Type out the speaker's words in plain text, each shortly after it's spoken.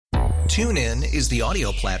TuneIn is the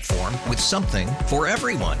audio platform with something for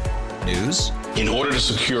everyone. News. In order to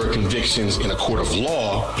secure convictions in a court of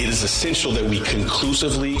law, it is essential that we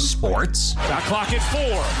conclusively. Sports. Shot clock at 4.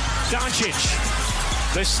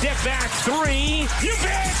 Doncic. The step back 3. You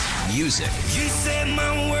bet. Music. You set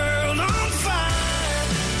my world on fire.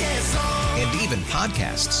 Yes, and even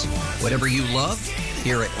podcasts. Whatever you love,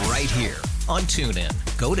 hear it right here on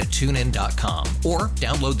TuneIn. Go to TuneIn.com or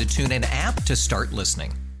download the TuneIn app to start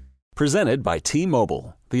listening. Presented by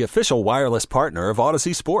T-Mobile, the official wireless partner of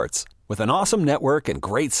Odyssey Sports. With an awesome network and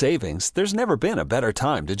great savings, there's never been a better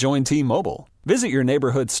time to join T-Mobile. Visit your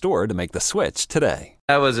neighborhood store to make the switch today.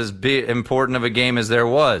 That was as important of a game as there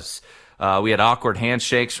was. We had awkward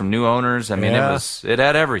handshakes from new owners. I mean, it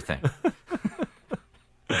had everything.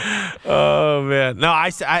 Oh, man. No,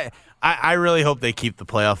 I really hope they keep the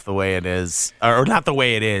playoff the way it is. Or not the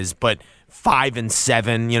way it is, but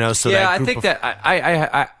 5-7, you know. So yeah, that I think that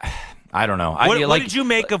I don't know. What did you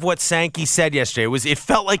make of what Sankey said yesterday? It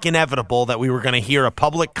felt like inevitable that we were going to hear a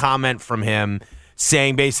public comment from him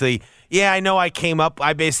saying basically, yeah, I know I came up,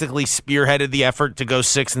 I basically spearheaded the effort to go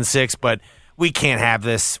 6-6, but we can't have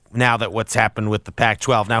this now that what's happened with the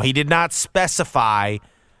Pac-12. Now, he did not specify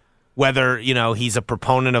whether, you know, he's a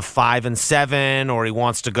proponent of 5-7 or he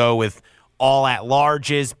wants to go with all at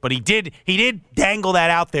larges, but he did dangle that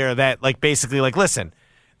out there that like basically like, listen,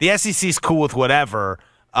 the SEC's cool with whatever.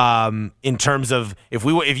 In terms of if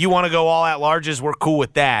you want to go all at larges, we're cool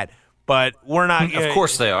with that, but we're not. Of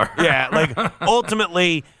course they are. Yeah, like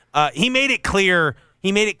ultimately, he made it clear.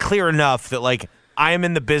 He made it clear enough that like I am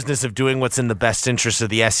in the business of doing what's in the best interest of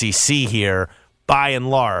the SEC here, by and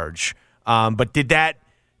large. But did that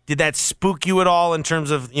spook you at all in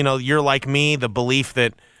terms of, you know, you're like me, the belief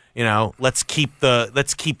that, you know, let's keep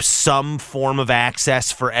some form of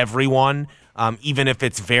access for everyone. Even if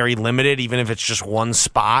it's very limited, even if it's just one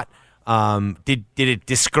spot. Did it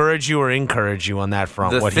discourage you or encourage you on that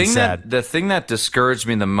front, what he said? The thing that discouraged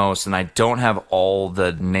me the most, and I don't have all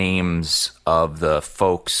the names of the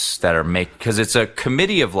folks that are making, because it's a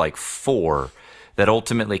committee of like 4 that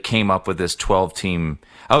ultimately came up with this 12-team.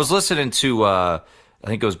 I was listening to, I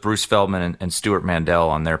think it was Bruce Feldman and Stuart Mandel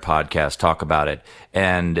on their podcast talk about it.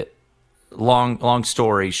 And long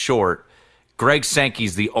story short, Greg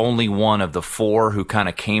Sankey's the only one of the 4 who kind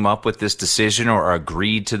of came up with this decision or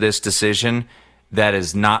agreed to this decision that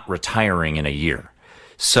is not retiring in a year.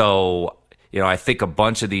 So, you know, I think a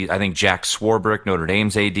bunch of these, I think Jack Swarbrick, Notre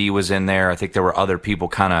Dame's AD, was in there. I think there were other people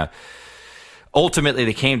kind of, ultimately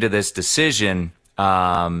they came to this decision.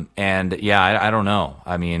 And yeah, I don't know.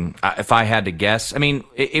 I mean, if I had to guess, I mean,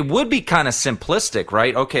 it would be kind of simplistic,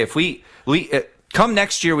 right? Okay, if we come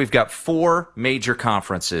next year, we've got 4 major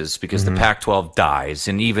conferences because the Pac-12 dies,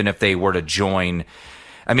 and even if they were to join,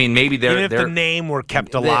 I mean, maybe even if the name were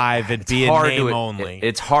kept alive, it'd be a name only.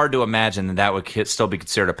 It's hard to imagine that would still be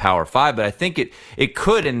considered a Power 5, but I think it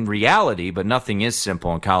could in reality, but nothing is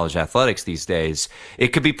simple in college athletics these days. It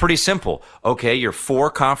could be pretty simple. Okay, your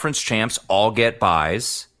 4 conference champs all get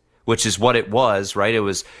buys, which is what it was, right? It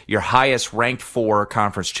was your highest ranked 4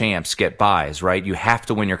 conference champs get buys, right? You have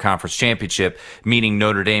to win your conference championship, meaning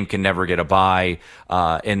Notre Dame can never get a bye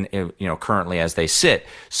currently as they sit.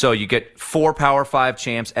 So you get 4 Power 5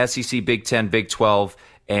 champs, SEC, Big 10, Big 12,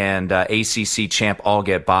 and ACC champ all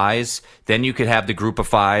get buys. Then you could have the group of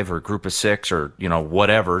 5 or group of 6 or, you know,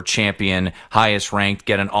 whatever, champion, highest ranked,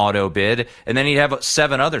 get an auto bid. And then you'd have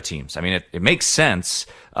 7 other teams. I mean, it makes sense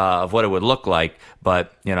of what it would look like.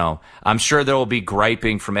 But, you know, I'm sure there will be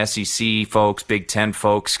griping from SEC folks, Big 10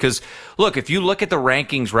 folks. Because, look, if you look at the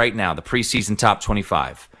rankings right now, the preseason top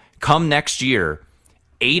 25, come next year,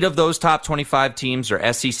 8 of those top 25 teams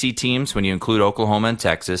are SEC teams when you include Oklahoma and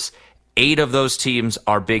Texas. 8 of those teams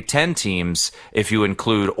are Big 10 teams if you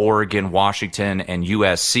include Oregon, Washington, and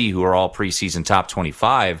USC, who are all preseason top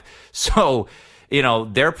 25. So, you know,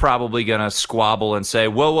 they're probably going to squabble and say,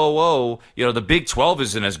 whoa, you know, the Big 12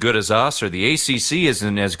 isn't as good as us, or the ACC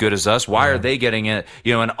isn't as good as us. Why are they getting an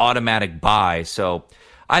automatic bye? So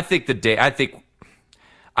I think I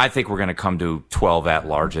think we're going to come to 12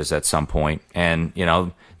 at-larges at some point. And, you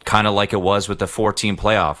know, kind of like it was with the 4-team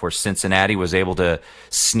playoff where Cincinnati was able to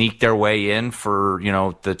sneak their way in for, you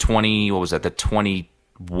know, the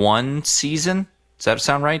 21 season? Does that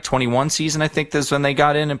sound right? 21 season, I think, is when they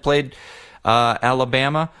got in and played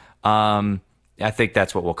Alabama. I think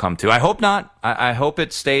that's what we'll come to. I hope not. I hope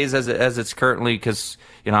it stays as it's currently, because,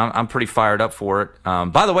 you know, I'm pretty fired up for it.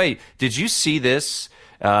 By the way, did you see this?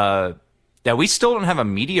 That we still don't have a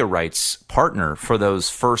media rights partner for those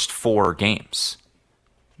first 4 games.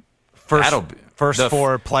 First First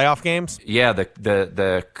four playoff games? Yeah,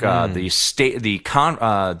 the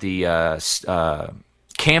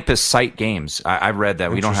campus site games. I read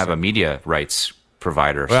that we don't have a media rights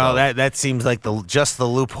provider. Well, so. that seems like just the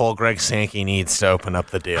loophole Greg Sankey needs to open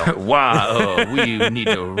up the deal. Wow, we need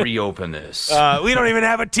to reopen this. We don't even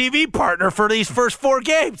have a TV partner for these first four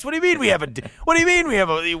games. What do you mean we have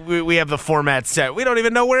we have the format set? We don't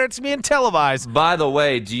even know where it's being televised. By the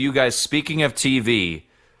way, do you guys, speaking of TV,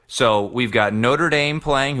 so we've got Notre Dame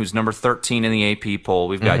playing, who's number 13 in the AP poll.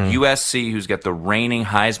 We've got USC, who's got the reigning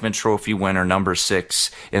Heisman Trophy winner, number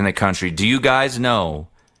 6 in the country. Do you guys know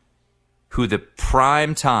who the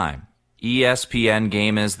prime time ESPN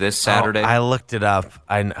game is this Saturday? I looked it up.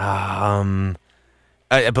 I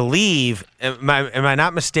believe, am I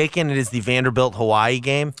not mistaken, it is the Vanderbilt-Hawaii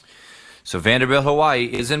game? So Vanderbilt-Hawaii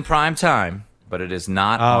is in prime time, but it is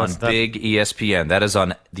not on big ESPN. That is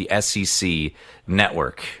on the SEC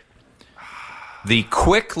network. The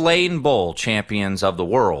Quick Lane Bowl champions of the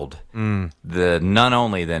world, the none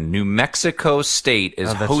only then New Mexico State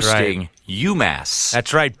is hosting UMass.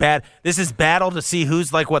 That's right. This is battle to see who's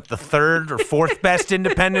the third or fourth best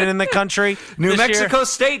independent in the country. New Mexico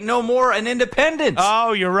State, no more an independent.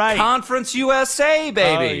 Oh, you're right. Conference USA,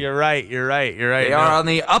 baby. Oh, you're right. They are on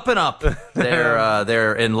the up and up.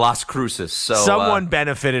 They're in Las Cruces. So someone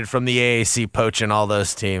benefited from the AAC poaching all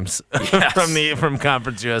those teams from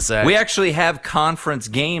Conference USA. We actually have conference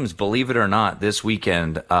games, believe it or not, this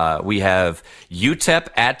weekend. We have UTEP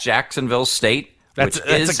at Jacksonville State. That's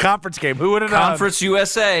a conference game. Who would have known? Conference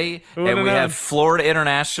USA, and we have Florida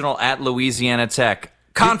International at Louisiana Tech.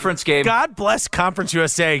 Conference game. God bless Conference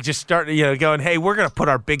USA. Just start, going, hey, we're going to put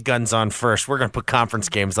our big guns on first. We're going to put conference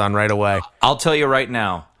games on right away. I'll tell you right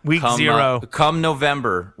now. Week 0. Come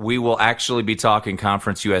November, we will actually be talking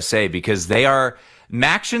Conference USA because they are.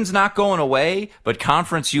 Maction's not going away, but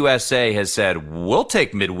Conference USA has said, we'll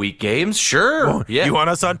take midweek games. Sure. Well, yeah. You want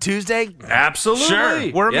us on Tuesday? Absolutely.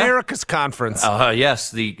 Sure. We're America's conference. Yes,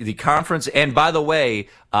 the conference. And by the way,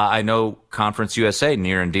 I know Conference USA,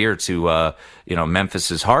 near and dear to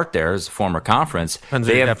Memphis's heart there as a former conference. Depends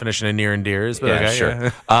on your definition of near and dear is. But yeah, okay,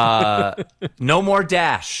 sure. Yeah. No more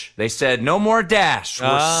dash. They said, no more dash. We're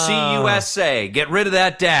CUSA. Get rid of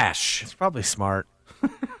that dash. It's probably smart.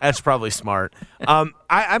 That's probably smart.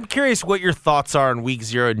 I'm curious what your thoughts are on Week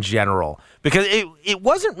 0 in general, because it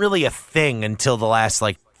wasn't really a thing until the last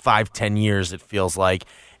 5-10 years, it feels like.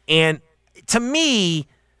 And to me,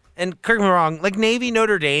 and correct me wrong, Navy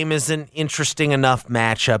Notre Dame is an interesting enough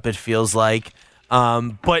matchup, it feels like.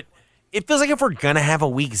 But it feels like if we're going to have a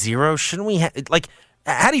Week 0, shouldn't we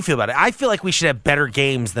how do you feel about it? I feel like we should have better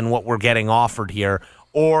games than what we're getting offered here.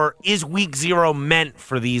 Or is Week 0 meant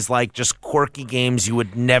for these just quirky games you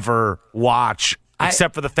would never watch,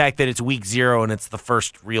 except for the fact that it's Week 0 and it's the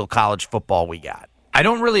first real college football we got? I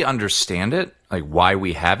don't really understand it, why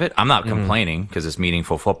we have it. I'm not complaining because it's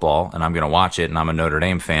meaningful football and I'm going to watch it, and I'm a Notre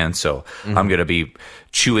Dame fan, so I'm going to be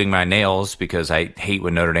chewing my nails because I hate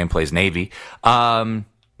when Notre Dame plays Navy.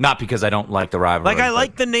 Not because I don't like the rivalry. I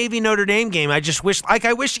like the Navy Notre Dame game. I just wish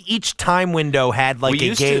I wish each time window had a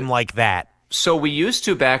game like that. So we used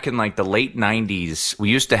to, back in the late 90s, we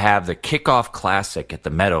used to have the Kickoff Classic at the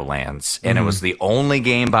Meadowlands, and it was the only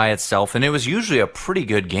game by itself, and it was usually a pretty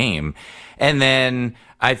good game. And then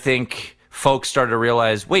I think folks started to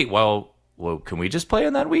realize, wait, well, can we just play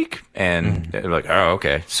in that week? And they're like, oh,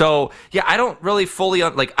 okay. So, yeah, I don't really fully,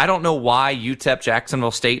 I don't know why UTEP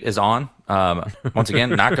Jacksonville State is on. Once again,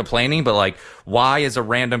 not complaining, but why is a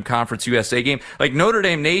random Conference USA game? Notre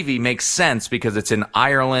Dame Navy makes sense because it's in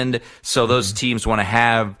Ireland, so those teams want to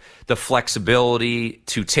have the flexibility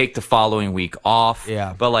to take the following week off.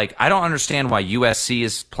 Yeah. But I don't understand why USC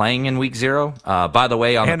is playing in Week 0. By the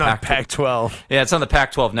way, on Pac-12. Yeah, it's on the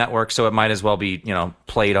Pac-12 network, so it might as well be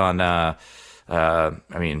played on. I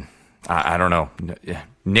don't know.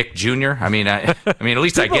 Nick Jr. I mean, at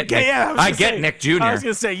least I get Nick. Yeah, I get Nick Jr. I was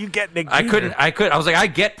going to say, you get Nick Jr. I was I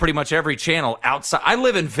get pretty much every channel outside. I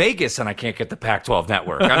live in Vegas and I can't get the Pac-12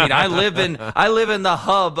 network. I live in the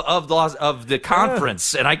hub of the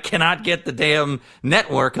conference and I cannot get the damn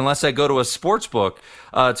network unless I go to a sports book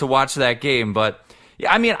to watch that game. But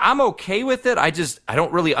yeah, I'm okay with it. I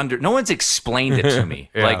don't really no one's explained it to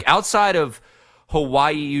me. Yeah. Outside of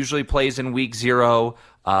Hawaii usually plays in Week 0.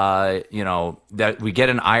 That we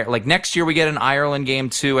get next year we get an Ireland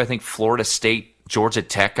game too. I think Florida State, Georgia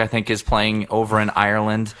Tech, I think is playing over in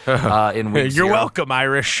Ireland in Week 0. You're welcome,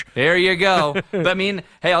 Irish. There you go. But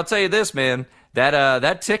hey, I'll tell you this, man.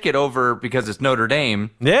 That ticket over, because it's Notre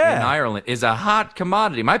Dame in Ireland, is a hot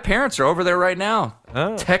commodity. My parents are over there right now.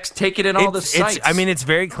 Take it in all the sites. It's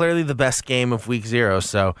very clearly the best game of week 0.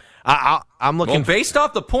 So I'm looking. Well, based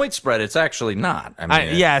off the point spread, it's actually not.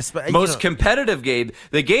 Yes, but most competitive game.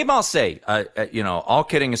 The game, I'll say, all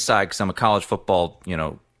kidding aside, because I'm a college football,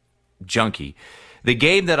 junkie. The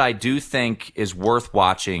game that I do think is worth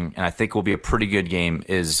watching, and I think will be a pretty good game,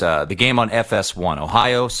 is the game on FS1,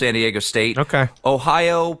 Ohio, San Diego State. Okay.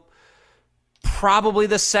 Ohio, probably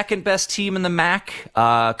the second best team in the MAC.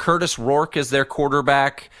 Curtis Rourke is their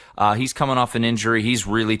quarterback. He's coming off an injury. He's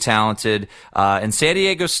really talented. And San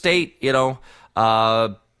Diego State,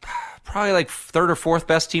 probably like third or fourth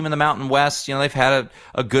best team in the Mountain West. They've had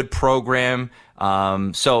a good program.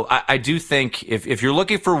 So I do think if you're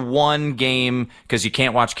looking for one game, because you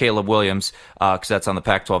can't watch Caleb Williams, because that's on the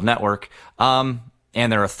Pac-12 network, and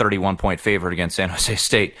they're a 31-point favorite against San Jose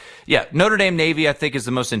State. Yeah, Notre Dame Navy, I think, is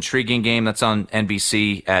the most intriguing game. That's on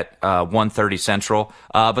NBC at 1:30 Central.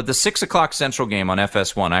 But the 6 o'clock Central game on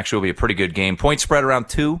FS1 actually will be a pretty good game. Point spread around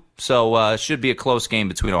 2, so should be a close game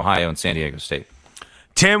between Ohio and San Diego State.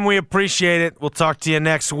 Tim, we appreciate it. We'll talk to you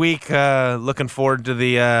next week. Looking forward to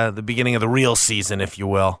the beginning of the real season, if you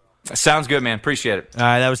will. Sounds good, man. Appreciate it. All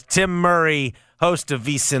right, that was Tim Murray, host of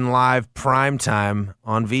VSiN Live Primetime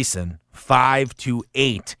on VSiN, 5 to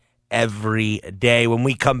 8 every day. When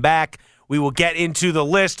we come back, we will get into the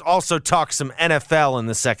list, also talk some NFL in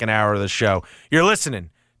the second hour of the show. You're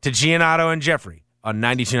listening to Giannotto and Jeffrey on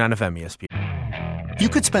 92.9 FM ESPN. You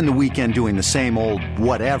could spend the weekend doing the same old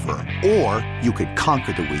whatever, or you could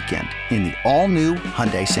conquer the weekend in the all-new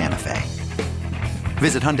Hyundai Santa Fe.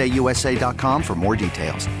 Visit HyundaiUSA.com for more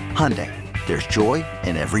details. Hyundai, there's joy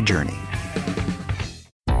in every journey.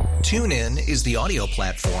 TuneIn is the audio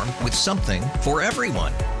platform with something for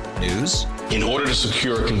everyone. News. In order to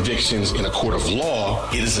secure convictions in a court of law,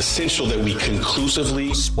 it is essential that we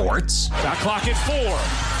conclusively. Sports. Shot clock at 4.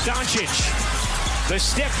 Doncic. The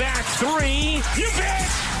step back 3. You bet.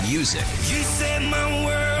 Music. You set my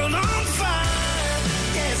world on fire.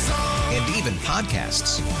 Yes, and even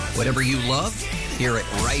podcasts. Whatever you love, hear it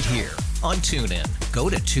right here on TuneIn. Go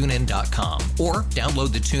to TuneIn.com or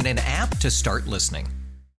download the TuneIn app to start listening.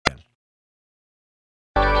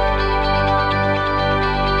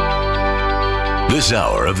 This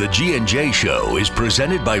hour of the G&J Show is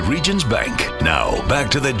presented by Regions Bank. Now,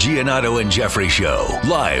 back to the Giannotto and Jeffrey Show,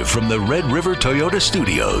 live from the Red River Toyota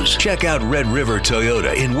Studios. Check out Red River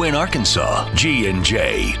Toyota in Wynn, Arkansas.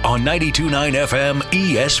 G&J on 92.9 FM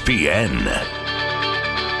ESPN.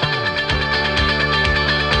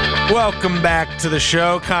 Welcome back to the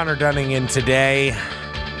show. Connor Dunning in today,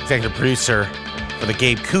 executive producer for the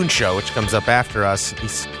Gabe Kuhn Show, which comes up after us.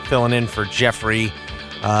 He's filling in for Jeffrey,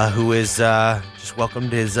 who is just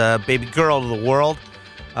welcomed his baby girl to the world.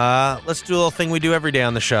 Let's do a little thing we do every day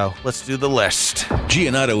on the show. Let's do the list.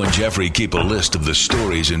 Giannotto and Jeffrey keep a list of the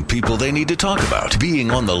stories and people they need to talk about. Being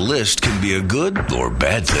on the list can be a good or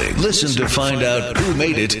bad thing. Listen to find out who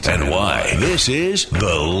made it and why. This is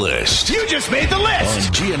The List. You just made the list!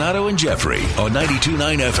 On Giannotto and Jeffrey on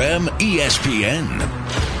 92.9 FM ESPN.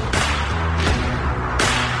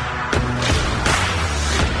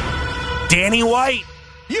 Danny White.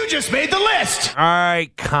 You just made the list! All right,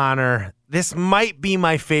 Connor. This might be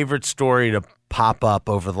my favorite story to pop up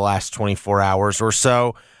over the last 24 hours or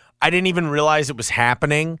so. I didn't even realize it was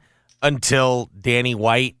happening until Danny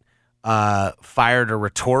White fired a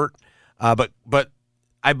retort. But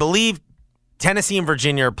I believe Tennessee and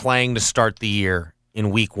Virginia are playing to start the year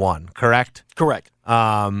in week 1, correct? Correct.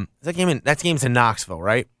 That game's in Knoxville,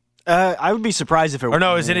 right? I would be surprised if it. Or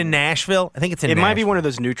no, is it in Nashville? I think it's in. It Nashville. might be one of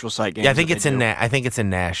those neutral site games. Yeah, I think it's in. I think it's in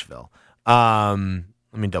Nashville. Let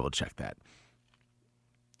me double check that.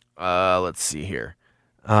 Let's see here.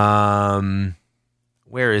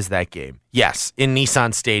 Where is that game? Yes, in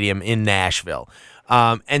Nissan Stadium in Nashville.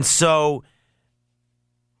 And so,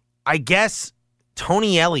 I guess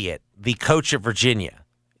Tony Elliott, the coach at Virginia,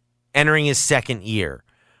 entering his second year,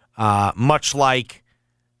 much like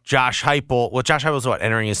Josh Heupel. Well, Josh Heupel's what?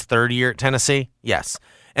 Entering his third year at Tennessee? Yes.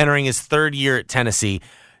 Entering his third year at Tennessee.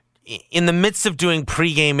 In the midst of doing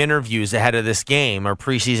pregame interviews ahead of this game, or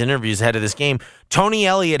preseason interviews ahead of this game, Tony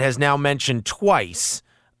Elliott has now mentioned twice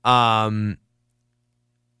that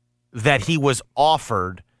he was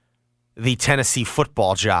offered the Tennessee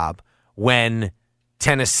football job when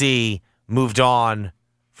Tennessee moved on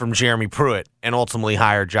from Jeremy Pruitt and ultimately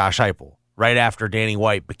hired Josh Heupel right after Danny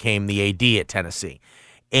White became the AD at Tennessee.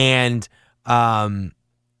 And Danny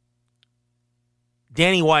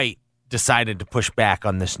White decided to push back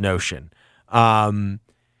on this notion.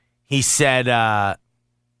 He said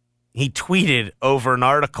he tweeted over an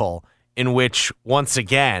article in which, once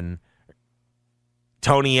again,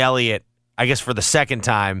 Tony Elliott I guess for the second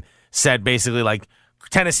time, said basically like,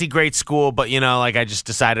 Tennessee, great school, but, I just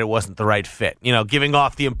decided it wasn't the right fit. Giving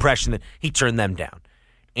off the impression that he turned them down.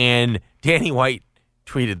 And Danny White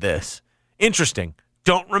tweeted this. Interesting.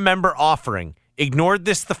 Don't remember offering. Ignored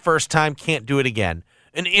this the first time, can't do it again.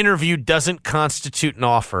 An interview doesn't constitute an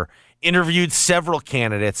offer. Interviewed several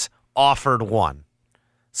candidates, offered one.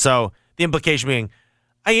 So the implication being,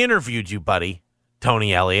 I interviewed you, buddy,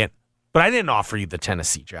 Tony Elliott, but I didn't offer you the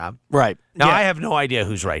Tennessee job. Right. Now, I have no idea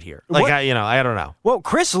who's right here. I don't know. Well,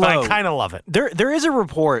 Chris Lowe. But I kind of love it. There is a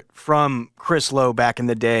report from Chris Lowe back in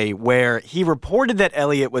the day where he reported that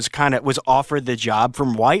Elliott was offered the job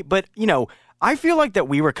from White, but, I feel like that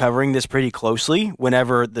we were covering this pretty closely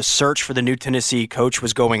whenever the search for the new Tennessee coach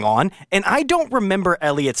was going on, and I don't remember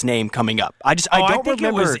Elliott's name coming up. I don't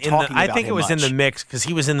remember talking about him I think it was much. in the mix because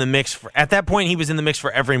he was in the mix at that point. He was in the mix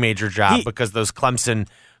for every major job because those Clemson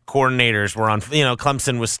coordinators were on.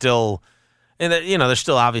 Clemson was still, and they're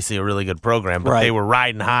still obviously a really good program, but they were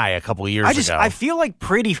riding high a couple of years ago. I feel like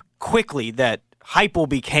pretty quickly that Heupel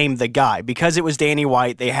became the guy because it was Danny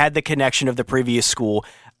White. They had the connection of the previous school.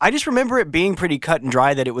 I just remember it being pretty cut and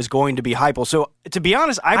dry that it was going to be Heupel. So, to be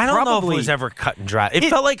honest, I don't probably... know if it was ever cut and dry. It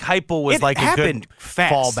felt like Heupel was like a good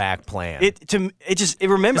fallback plan.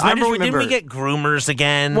 Remember, didn't we get groomers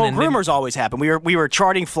again? Well, groomers always happen. We were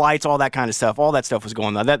charting flights, all that kind of stuff. All that stuff was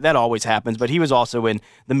going on. That always happens. But he was also in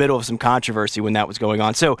the middle of some controversy when that was going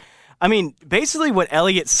on. So, basically what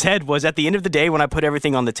Elliott said was at the end of the day when I put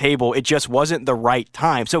everything on the table, it just wasn't the right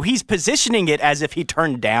time. So he's positioning it as if he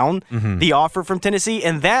turned down the offer from Tennessee,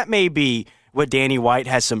 and that may be what Danny White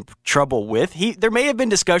has some trouble with. There may have been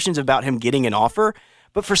discussions about him getting an offer,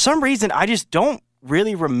 but for some reason I just don't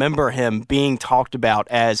really remember him being talked about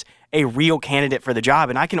as a real candidate for the job,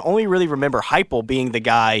 and I can only really remember Heupel being the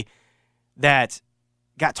guy that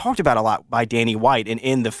got talked about a lot by Danny White and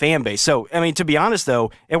in the fan base. So, to be honest,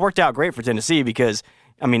 though, it worked out great for Tennessee because,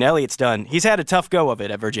 Elliott's done. He's had a tough go of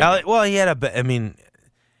it at Virginia. He had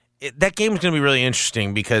that game is going to be really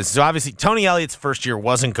interesting because obviously Tony Elliott's first year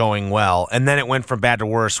wasn't going well, and then it went from bad to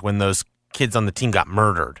worse when those kids on the team got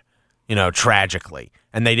murdered, tragically,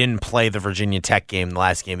 and they didn't play the Virginia Tech game, the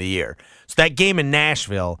last game of the year. So that game in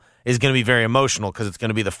Nashville is going to be very emotional because it's going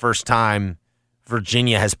to be the first time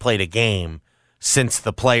Virginia has played a game since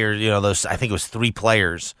the players, I think it was 3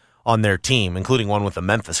 players on their team, including one with a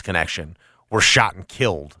Memphis connection, were shot and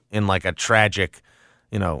killed in like a tragic,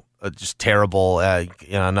 just terrible,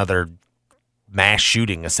 another mass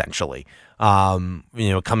shooting essentially.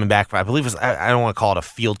 Coming back from, I believe it was, I don't want to call it a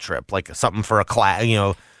field trip, like something for a class,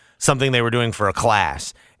 something they were doing for a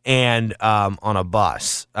class and on a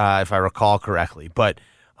bus, if I recall correctly. But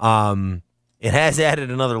it has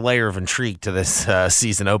added another layer of intrigue to this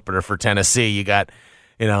season opener for Tennessee. You got,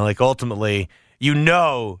 ultimately,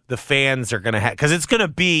 the fans are going to have, because it's going to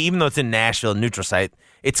be, even though it's in Nashville, neutral site,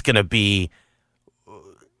 it's going to be,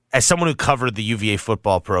 as someone who covered the UVA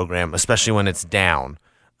football program, especially when it's down,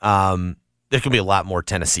 there can be a lot more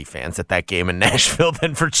Tennessee fans at that game in Nashville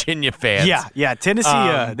than Virginia fans. Yeah,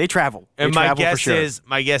 Tennessee, they travel. My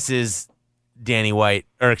guess is Danny White,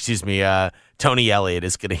 Tony Elliott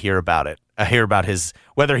is going to hear about it. Hear about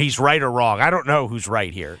whether he's right or wrong. I don't know who's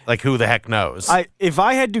right here. Like, who the heck knows? If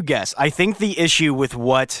I had to guess, I think the issue with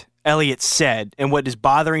what Elliott said and what is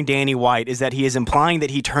bothering Danny White is that he is implying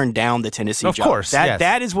that he turned down the Tennessee job. Of course,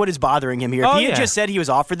 that is what is bothering him here. If he had just said he was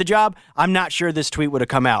offered the job, I'm not sure this tweet would have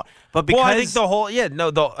come out. But because I think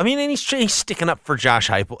and he's sticking up for Josh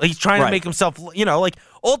Heupel. He's trying to make himself,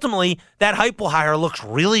 ultimately that Heupel hire looks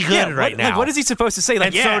really good right now. Like, what is he supposed to say?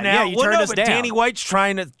 Like, you turned us down. Danny White's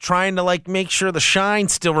trying to make sure the shine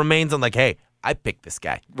still remains on. Like, hey, I picked this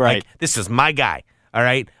guy. Right, like, this is my guy. All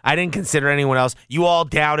right, I didn't consider anyone else. You all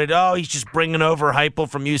doubted. Oh, he's just bringing over Heupel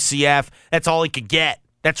from UCF. That's all he could get.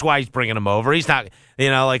 That's why he's bringing him over. He's not,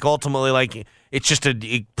 ultimately, it's just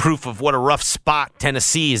a proof of what a rough spot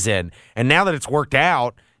Tennessee is in. And now that it's worked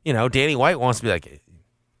out, Danny White wants to be like,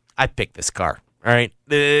 I picked this car. All right,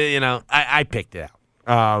 I picked it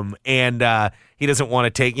out. And he doesn't want to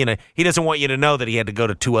take, he doesn't want you to know that he had to go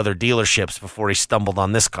to 2 other dealerships before he stumbled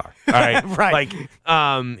on this car. All right, right.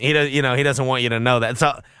 He doesn't want you to know that.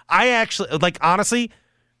 So I actually, honestly,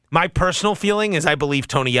 my personal feeling is I believe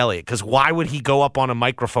Tony Elliott, because why would he go up on a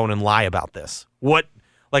microphone and lie about this? Why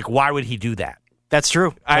would he do that? That's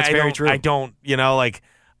true. That's very true. I don't,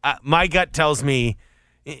 my gut tells me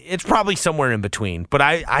it's probably somewhere in between, but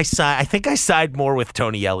I think I side more with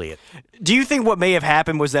Tony Elliott. Do you think what may have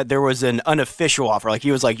happened was that there was an unofficial offer? Like,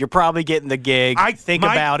 he was like, you're probably getting the gig. Think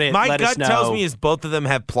about it. My let gut us know. tells me is both of them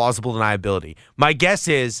have plausible deniability. My guess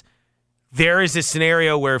is there is a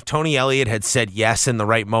scenario where if Tony Elliott had said yes in the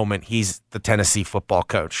right moment, he's the Tennessee football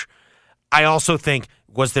coach. I also think,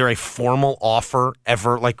 was there a formal offer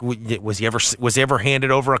ever? Like, was he ever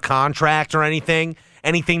handed over a contract or anything?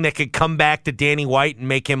 Anything that could come back to Danny White and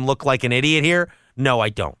make him look like an idiot here? No, I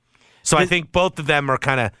don't. So I think both of them are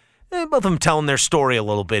both of them telling their story a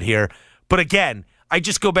little bit here. But again, I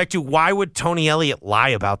just go back to, why would Tony Elliott lie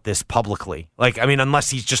about this publicly? Like, I mean, unless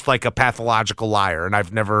he's just like a pathological liar, and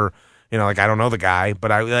I've never, I don't know the guy, but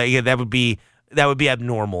that would be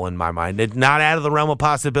abnormal in my mind. Not out of the realm of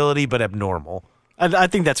possibility, but abnormal. I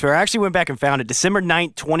think that's fair. I actually went back and found it. December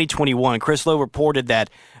 9th, 2021, Chris Lowe reported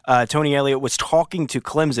that Tony Elliott was talking to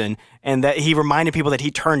Clemson and that he reminded people that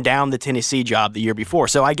he turned down the Tennessee job the year before.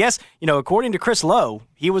 So I guess, according to Chris Lowe,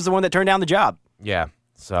 he was the one that turned down the job. Yeah.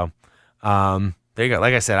 So, there you go.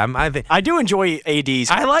 Like I said, I do enjoy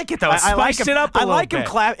ADs. I like it though. I like it up. I like him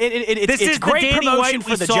clap. It's great promotion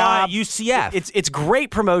for the job. UCF. It's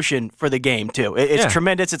great promotion for the game too. It's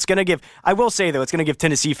tremendous. It's going to give. I will say though, it's going to give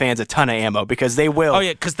Tennessee fans a ton of ammo because they will. Oh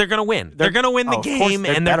yeah, because they're going to win. They're going to win the game,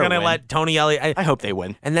 and they're going to let Tony Elliott. I hope they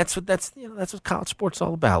win. And that's what college sports is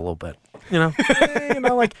all about a little bit.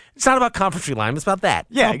 Like it's not about conference realignment. It's about that.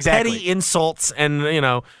 Yeah, exactly. Petty insults and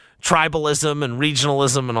tribalism and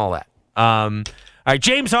regionalism and all that. All right,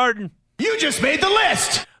 James Harden. You just made the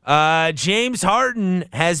list. James Harden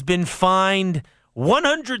has been fined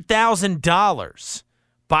 $100,000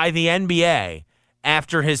 by the NBA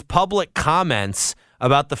after his public comments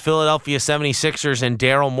about the Philadelphia 76ers and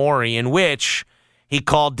Daryl Morey, in which he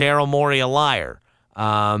called Daryl Morey a liar.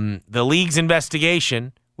 The league's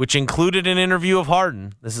investigation, which included an interview of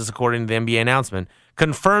Harden, this is according to the NBA announcement,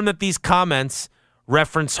 confirmed that these comments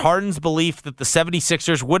reference Harden's belief that the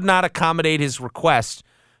 76ers would not accommodate his request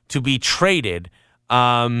to be traded.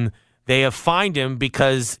 They have fined him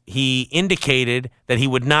because he indicated that he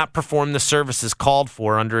would not perform the services called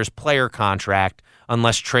for under his player contract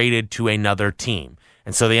unless traded to another team.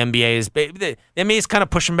 And so the NBA is kind of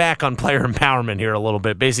pushing back on player empowerment here a little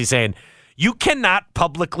bit, basically saying, you cannot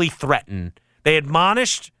publicly threaten. They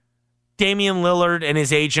admonished Damian Lillard and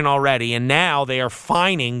his agent already, and now they are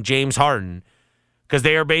fining James Harden. Because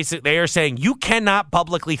they are saying you cannot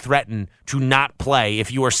publicly threaten to not play if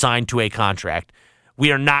you are signed to a contract.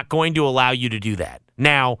 We are not going to allow you to do that.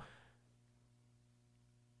 Now,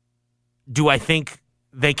 do I think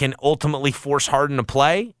they can ultimately force Harden to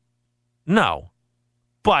play? No.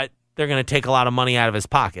 But they're going to take a lot of money out of his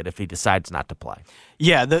pocket if he decides not to play.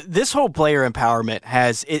 Yeah, this whole player empowerment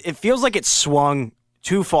it feels like it's swung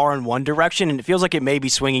too far in one direction, and it feels like it may be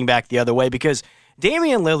swinging back the other way because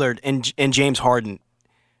Damian Lillard and James Harden,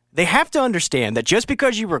 they have to understand that just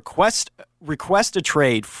because you request a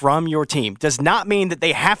trade from your team does not mean that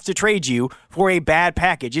they have to trade you for a bad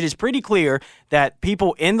package. It is pretty clear that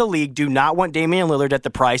people in the league do not want Damian Lillard at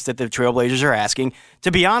the price that the Trailblazers are asking.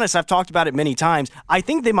 To be honest, I've talked about it many times. I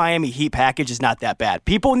think the Miami Heat package is not that bad.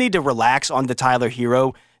 People need to relax on the Tyler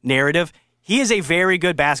Hero narrative. He is a very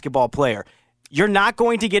good basketball player. You're not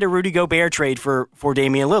going to get a Rudy Gobert trade for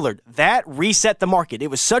Damian Lillard. That reset the market. It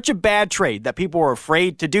was such a bad trade that people were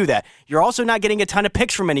afraid to do that. You're also not getting a ton of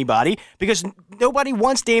picks from anybody because nobody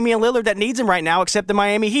wants Damian Lillard that needs him right now except the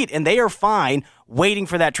Miami Heat, and they are fine waiting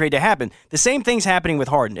for that trade to happen. The same thing's happening with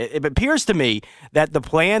Harden. It appears to me that the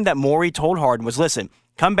plan that Morey told Harden was, listen,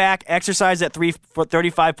 come back, exercise that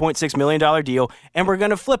 $35.6 million deal, and we're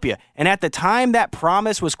going to flip you. And at the time that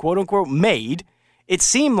promise was quote-unquote made, it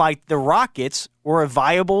seemed like the Rockets were a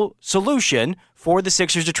viable solution for the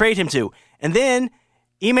Sixers to trade him to. And then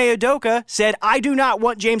Ime Udoka said, I do not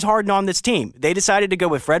want James Harden on this team. They decided to go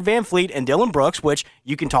with Fred VanVleet and Dillon Brooks, which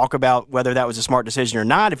you can talk about whether that was a smart decision or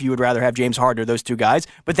not, if you would rather have James Harden or those two guys.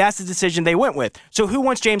 But that's the decision they went with. So who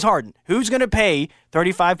wants James Harden? Who's going to pay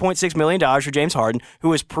 $35.6 million for James Harden,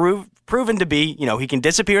 who has proven to be, he can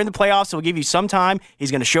disappear in the playoffs, so he'll give you some time.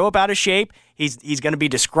 He's going to show up out of shape. He's going to be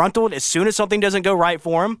disgruntled as soon as something doesn't go right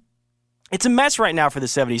for him. It's a mess right now for the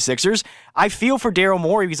 76ers. I feel for Daryl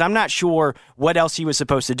Morey because I'm not sure what else he was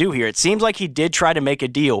supposed to do here. It seems like he did try to make a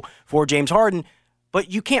deal for James Harden,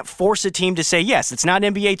 but you can't force a team to say yes. It's not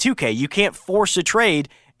NBA 2K. You can't force a trade,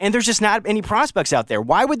 and there's just not any prospects out there.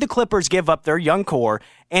 Why would the Clippers give up their young core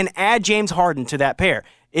and add James Harden to that pair?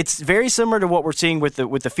 It's very similar to what we're seeing with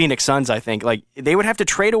the Phoenix Suns, I think. Like, they would have to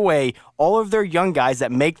trade away all of their young guys that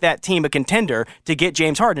make that team a contender to get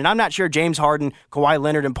James Harden. I'm not sure James Harden, Kawhi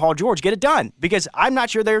Leonard, and Paul George get it done because I'm not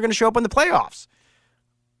sure they're going to show up in the playoffs.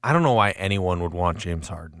 I don't know why anyone would want James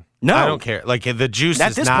Harden. No. I don't care. Like, the juice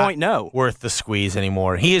at is this not point, no. worth the squeeze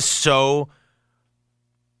anymore. He is so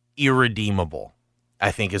irredeemable,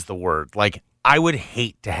 I think is the word. Like, I would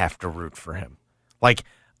hate to have to root for him. Like,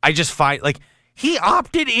 I just find, like, he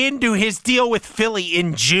opted into his deal with Philly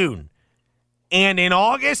in June. And in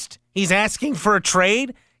August, he's asking for a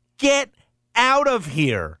trade? Get out of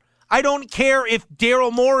here. I don't care if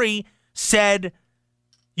Daryl Morey said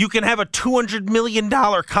you can have a $200 million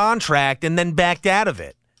contract and then backed out of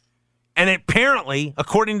it. And apparently,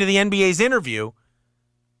 according to the NBA's interview,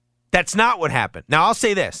 that's not what happened. Now, I'll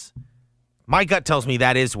say this. My gut tells me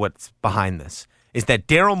that is what's behind this, is that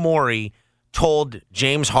Daryl Morey told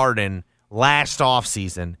James Harden last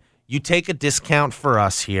offseason, you take a discount for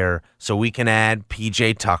us here so we can add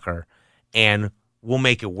PJ Tucker, and we'll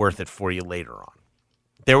make it worth it for you later on.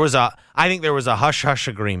 I think there was a hush-hush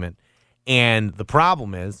agreement, and the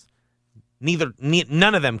problem is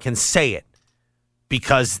none of them can say it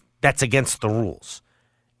because that's against the rules.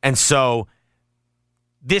 And so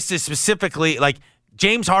this is specifically, like,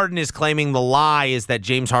 James Harden is claiming the lie is that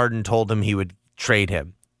James Harden told him he would trade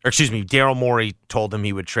him. Or, excuse me, Daryl Morey told him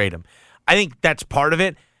he would trade him. I think that's part of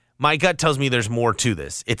it. My gut tells me there's more to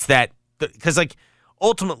this. It's that, because, like,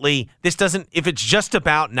 ultimately, this doesn't, if it's just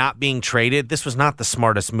about not being traded, this was not the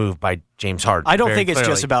smartest move by James Harden. I don't think it's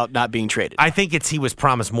just about not being traded. I think he was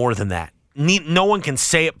promised more than that. No one can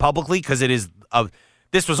say it publicly because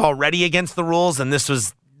this was already against the rules, and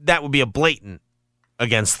that would be a blatant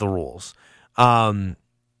against the rules. At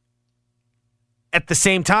the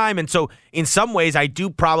same time, and so in some ways, I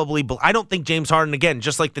don't think James Harden, again,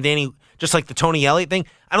 just like the Tony Elliott thing,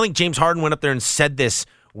 I don't think James Harden went up there and said this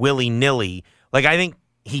willy-nilly. Like, I think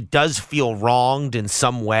he does feel wronged in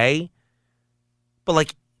some way, but,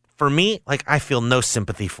 like, for me, like, I feel no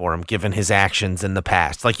sympathy for him given his actions in the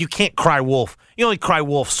past. Like, you can't cry wolf. You only cry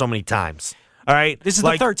wolf so many times. All right? This is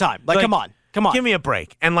the third time. Like, come on. Give me a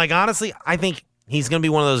break. And, like, honestly, I think he's going to be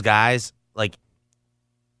one of those guys, like,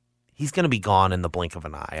 he's going to be gone in the blink of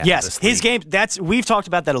an eye. Yes, his game, we've talked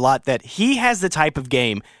about that a lot, that he has the type of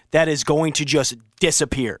game that is going to just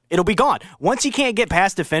disappear. It'll be gone. Once he can't get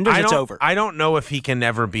past defenders, it's over. I don't know if he can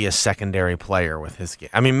ever be a secondary player with his game.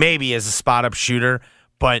 I mean, maybe as a spot-up shooter,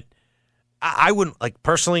 but I wouldn't, like,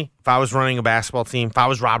 personally, if I was running a basketball team, if I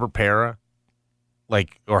was Robert Parra,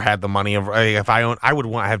 like, or had the money, I would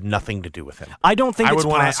want to have nothing to do with him. I don't think it's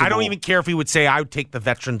possible. I don't even care if he would say, I would take the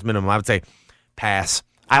veterans minimum. I would say, pass.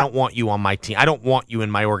 I don't want you on my team. I don't want you in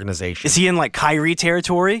my organization. Is he in, like, KYRIE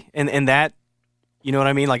territory? And that, you know what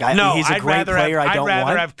I mean? Like, he's a great player. I'd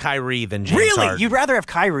rather have KYRIE than James Really? Harden. You'd rather have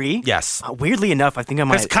KYRIE? Yes. Weirdly enough, I think I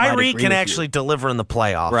might. Because KYRIE can actually deliver in the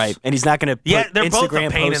playoffs. Right. And he's not going to put they're Instagram both a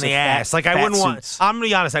pain in the ass. Like, I wouldn't want, I'm going to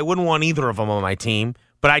be honest, I wouldn't want either of them on my team.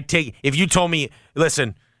 But I'd take, if you told me,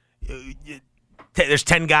 listen, there's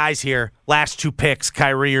 10 guys here, last 2 picks,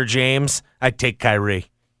 KYRIE or James, I'd take KYRIE.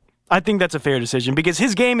 I think that's a fair decision because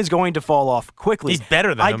his game is going to fall off quickly. He's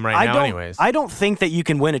better than him right now anyways. I don't think that you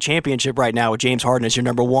can win a championship right now with James Harden as your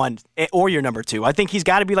number 1 or your number 2. I think he's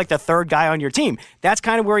got to be like the third guy on your team. That's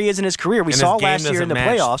kind of where he is in his career. We saw last year in the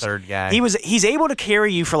playoffs. Third guy. He's able to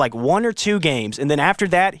carry you for like 1 or 2 games, and then after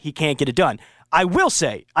that, he can't get it done. I will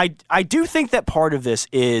say, I do think that part of this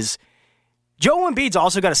is Joel Embiid's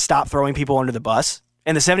also got to stop throwing people under the bus.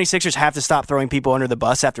 And the 76ers have to stop throwing people under the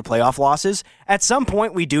bus after playoff losses. At some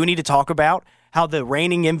point, we do need to talk about how the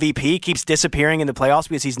reigning MVP keeps disappearing in the playoffs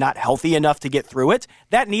because he's not healthy enough to get through it.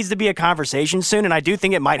 That needs to be a conversation soon, and I do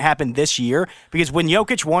think it might happen this year because when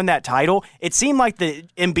Jokic won that title, it seemed like the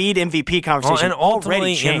Embiid MVP conversation and ultimately,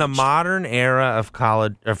 already changed. in the modern era of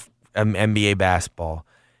college of NBA basketball,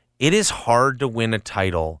 it is hard to win a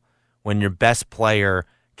title when your best player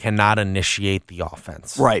cannot initiate the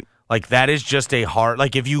offense. Right. Like, that is just a hard...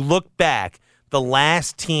 Like, if you look back, the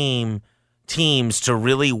last teams to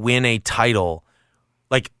really win a title,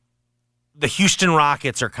 like, the Houston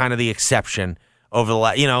Rockets are kind of the exception over the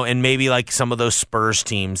last... You know, and maybe, like, some of those Spurs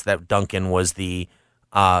teams that Duncan was the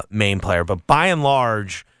main player. But by and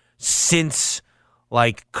large, since,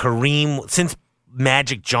 like, since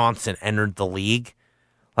Magic Johnson entered the league,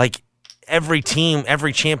 like... Every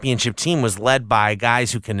championship team was led by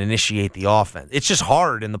guys who can initiate the offense. It's just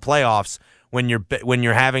hard in the playoffs when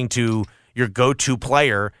you're having to, your go-to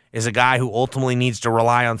player is a guy who ultimately needs to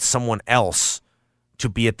rely on someone else to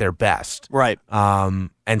be at their best. Right. And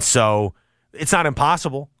so it's not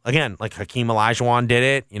impossible. Again, like Hakeem Olajuwon did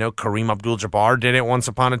it. You know, Kareem Abdul-Jabbar did it once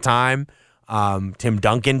upon a time. Tim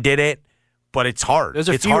Duncan did it. but it's hard. Those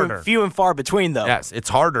are few and far between, though. Yes, it's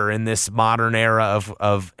harder in this modern era of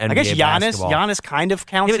NBA I guess basketball. Giannis kind of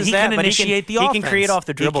counts as he that, can but initiate the offense. He can create off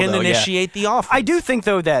the dribble, He can though, initiate the offense. I do think,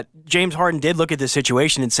 though, that James Harden did look at this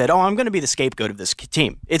situation and said, I'm going to be the scapegoat of this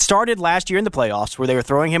team. It started last year in the playoffs where they were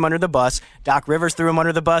throwing him under the bus. Doc Rivers threw him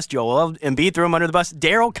under the bus. Joel Embiid threw him under the bus.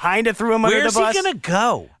 Daryl kind of threw him under the bus. Where's he going to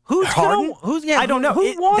go? Who's Harden? I don't know.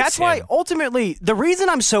 Who wants That's him? why, ultimately, the reason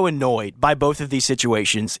I'm so annoyed by both of these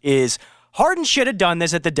situations is Harden should have done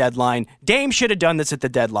this at the deadline. Dame should have done this at the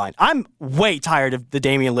deadline. I'm way tired of the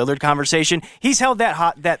Damian Lillard conversation. He's held that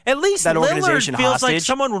at least that Lillard organization feels hostage. like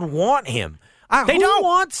someone would want him. They who don't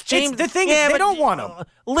wants James. The thing is, they don't want him.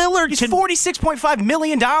 Lillard, he's $46.5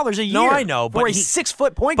 million a year. No, I know, for a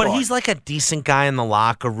 6-foot point guard. But he's like a decent guy in the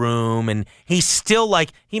locker room, and he's still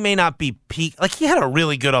like he may not be peak. Like he had a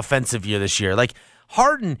really good offensive year this year. Like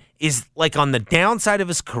Harden is like on the downside of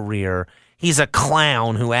his career. He's a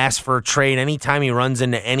clown who asks for a trade anytime he runs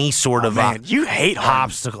into any sort of you hate Harden.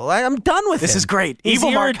 obstacle. I'm done with him. This is great. He's Evil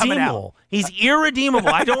Mark coming out. He's irredeemable.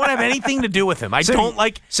 I don't want to have anything to do with him.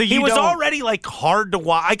 He was already like hard to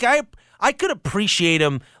watch. Like I could appreciate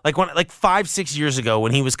him like 5-6 years ago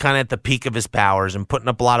when he was kind of at the peak of his powers and putting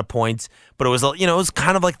up a lot of points. But it was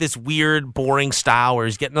kind of like this weird, boring style where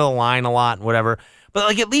he's getting to the line a lot and whatever. But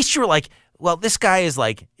like at least you were like, well, this guy is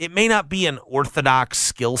like, it may not be an orthodox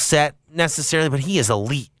skill set necessarily, but he is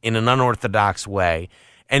elite in an unorthodox way.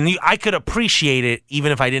 And I could appreciate it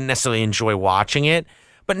even if I didn't necessarily enjoy watching it.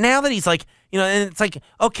 But now that he's like, and it's like,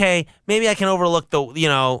 okay, maybe I can overlook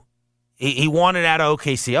he wanted out of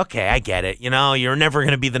OKC. Okay, I get it. You're never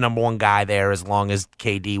going to be the number one guy there as long as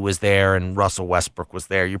KD was there and Russell Westbrook was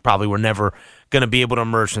there. You probably were never going to be able to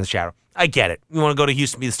emerge from the shadow. I get it. You want to go to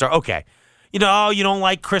Houston, be the star. Okay. You don't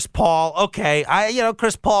like Chris Paul. Okay.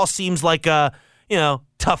 Chris Paul seems like a,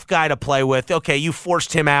 tough guy to play with. Okay, you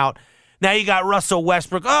forced him out. Now you got Russell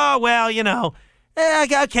Westbrook. Oh, well,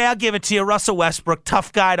 okay, I'll give it to you. Russell Westbrook,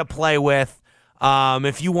 tough guy to play with.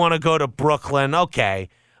 If you want to go to Brooklyn, okay.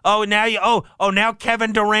 Oh, now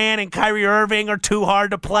Kevin Durant and Kyrie Irving are too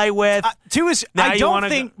hard to play with. I don't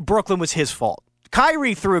think Brooklyn was his fault.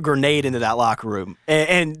 Kyrie threw a grenade into that locker room,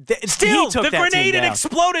 and still, he took the that grenade team had down.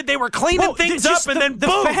 exploded. They were cleaning things up, and then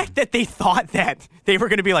boom. The fact that they thought that they were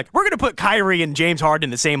going to be like, we're going to put Kyrie and James Harden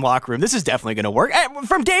in the same locker room. This is definitely going to work.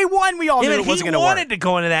 From day one, we all knew it wasn't going to work. He wanted to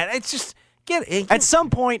go into that. It's just at some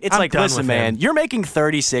point, it's like, listen, man, you're making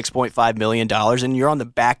 $36.5 million, and you're on the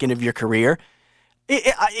back end of your career. The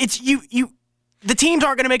teams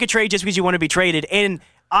aren't going to make a trade just because you want to be traded, and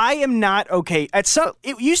I am not okay.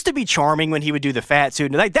 It used to be charming when he would do the fat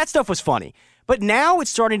suit, and that stuff was funny. But now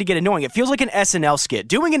it's starting to get annoying. It feels like an SNL skit.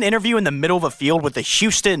 Doing an interview in the middle of a field with the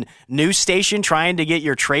Houston news station trying to get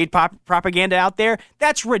your trade propaganda out there,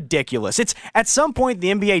 that's ridiculous. It's at some point the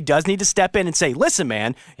NBA does need to step in and say, listen,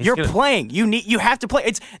 man, you're playing. You have to play.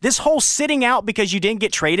 It's this whole sitting out because you didn't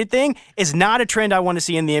get traded thing is not a trend I want to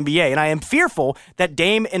see in the NBA. And I am fearful that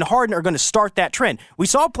Dame and Harden are going to start that trend. We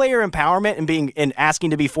saw player empowerment and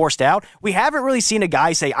asking to be forced out. We haven't really seen a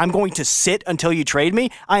guy say, I'm going to sit until you trade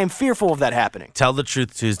me. I am fearful of that happening. Tell the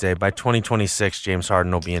truth Tuesday. By 2026, James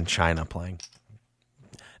Harden will be in China playing.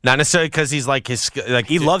 Not necessarily because he's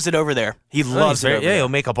he loves it over there. He loves it over there. He'll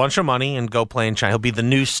make a bunch of money and go play in China. He'll be the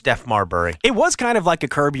new Steph Marbury. It was kind of like a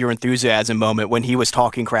Curb Your Enthusiasm moment when he was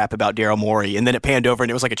talking crap about Daryl Morey, and then it panned over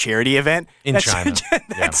and it was like a charity event in China.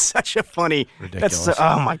 That's such a funny, ridiculous.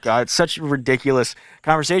 Oh my God, such a ridiculous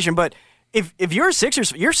conversation. But if you're a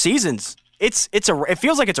Sixers, your season's. It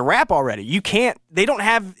feels like it's a wrap already. They don't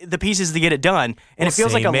have the pieces to get it done, and it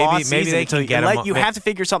feels like a lost season. They can get him. You have to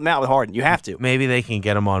figure something out with Harden. You have to. Maybe they can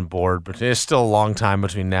get him on board, but there's still a long time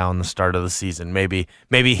between now and the start of the season. Maybe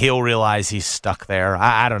he'll realize he's stuck there.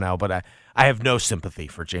 I don't know, but I have no sympathy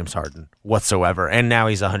for James Harden whatsoever. And now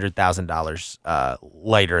he's $100,000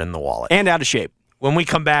 lighter in the wallet and out of shape. When we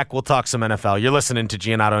come back, we'll talk some NFL. You're listening to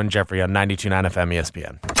Giannotto and Jeffrey on 92.9 FM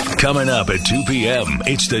ESPN. Coming up at 2 p.m.,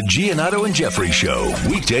 it's the Giannotto and Jeffrey Show.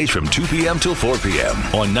 Weekdays from 2 p.m. till 4 p.m.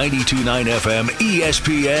 on 92.9 FM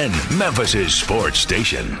ESPN, Memphis' sports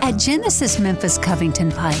station. At Genesis Memphis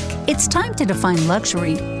Covington Pike, it's time to define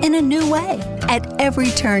luxury in a new way. At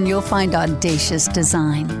every turn, you'll find audacious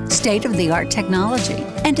design, state-of-the-art technology,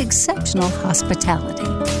 and exceptional hospitality.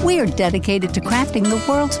 We are dedicated to crafting the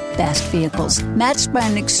world's best vehicles, matched by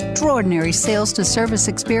an extraordinary sales-to-service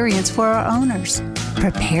experience for our owners.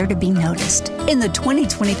 Prepare to be noticed in the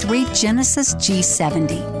 2023 Genesis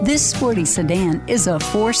G70. This sporty sedan is a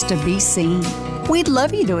force to be seen. We'd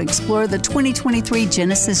love you to explore the 2023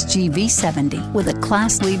 Genesis GV70 with a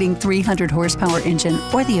class-leading 300-horsepower engine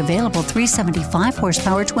or the available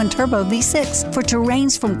 375-horsepower twin-turbo V6 for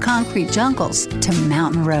terrains from concrete jungles to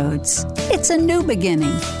mountain roads. It's a new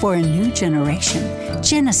beginning for a new generation.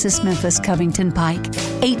 Genesis Memphis Covington Pike,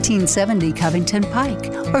 1870 Covington Pike,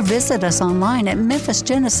 or visit us online at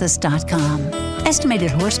memphisgenesis.com. Estimated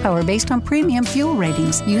horsepower based on premium fuel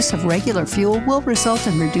ratings. Use of regular fuel will result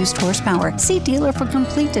in reduced horsepower. See dealer for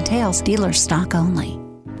complete details. Dealer stock only.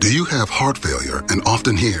 Do you have heart failure and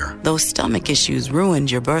often hear, "Those stomach issues ruined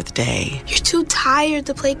your birthday"? "You're too tired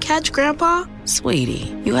to play catch, Grandpa."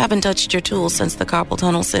 Sweetie, you haven't touched your tools since the carpal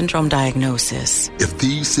tunnel syndrome diagnosis. If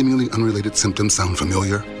these seemingly unrelated symptoms sound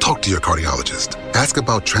familiar, talk to your cardiologist. Ask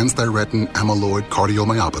about transthyretin amyloid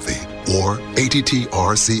cardiomyopathy, or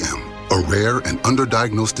ATTR-CM, a rare and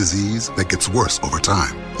underdiagnosed disease that gets worse over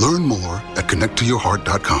time. Learn more at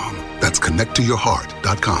connecttoyourheart.com. That's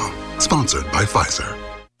connecttoyourheart.com. Sponsored by Pfizer.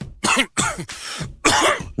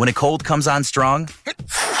 When a cold comes on strong,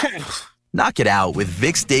 knock it out with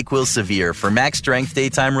Vicks DayQuil Severe for max strength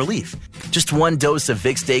daytime relief. Just one dose of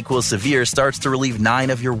Vicks DayQuil Severe starts to relieve 9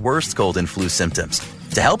 of your worst cold and flu symptoms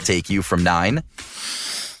to help take you from 9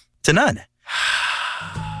 to none.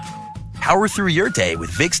 Power through your day with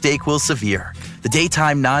Vicks DayQuil Severe, the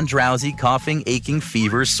daytime non-drowsy, coughing, aching,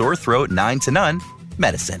 fever, sore throat, 9 to none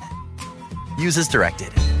medicine. Use as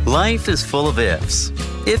directed. Life is full of ifs.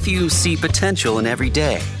 If you see potential in every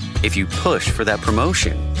day, if you push for that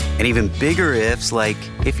promotion, and even bigger ifs like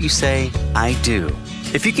if you say, "I do."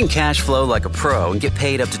 If you can cash flow like a pro and get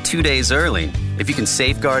paid up to 2 days early, if you can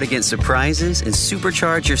safeguard against surprises and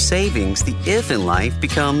supercharge your savings, the if in life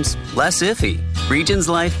becomes less iffy. Regions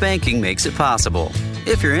Life Banking makes it possible.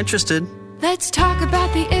 If you're interested. Let's talk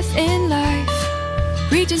about the if in life.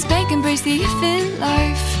 Regions Bank, embrace the if in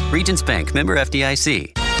life. Regions Bank, member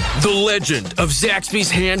FDIC. The legend of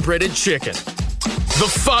Zaxby's hand-breaded chicken. The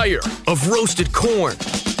fire of roasted corn.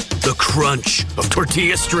 The crunch of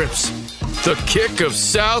tortilla strips. The kick of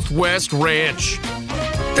Southwest Ranch.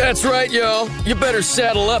 That's right, y'all. You better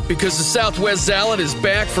saddle up because the Southwest Salad is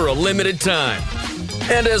back for a limited time.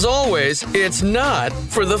 And as always, it's not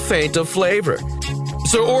for the faint of flavor.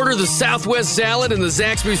 So order the Southwest Salad in the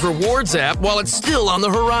Zaxby's Rewards app while it's still on the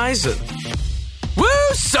horizon. Woo,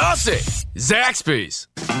 saucy! Zaxby's.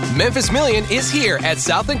 Memphis Million is here at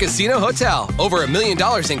Southland Casino Hotel. Over $1 million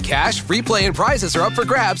in cash, free play, and prizes are up for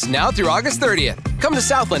grabs now through August 30th. Come to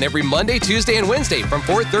Southland every Monday, Tuesday, and Wednesday from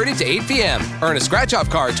 4:30 to 8 p.m. Earn a scratch-off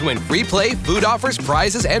card to win free play, food offers,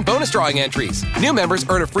 prizes, and bonus drawing entries. New members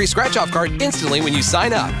earn a free scratch-off card instantly when you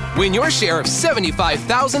sign up. Win your share of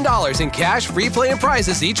 $75,000 in cash, free play, and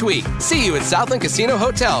prizes each week. See you at Southland Casino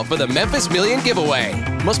Hotel for the Memphis Million giveaway.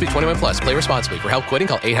 Must be 21 plus. Play responsibly. For help quitting,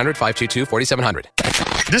 call 800-522-4700.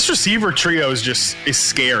 This receiver trio is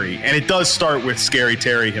scary, and it does start with Scary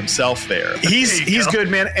Terry himself there. He's good,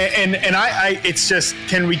 man, and I it's just,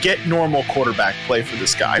 can we get normal quarterback play for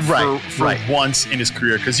this guy for once in his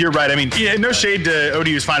career? Because you're right. I mean, no shade to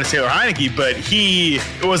ODU's finest Taylor Heineke, but he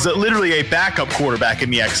was literally a backup quarterback in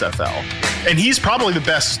the XFL, and he's probably the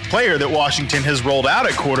best player that Washington has rolled out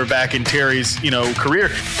at quarterback in Terry's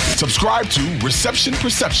career. Subscribe to Reception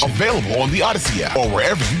Perception, available on the Odyssey app or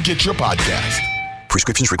wherever you get your podcasts.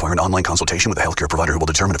 Prescriptions require an online consultation with a healthcare provider who will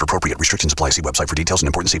determine if appropriate. Restrictions apply. See website for details and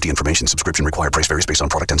important safety information. Subscription required. Price varies based on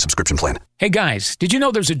product and subscription plan. Hey guys, did you know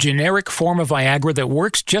there's a generic form of Viagra that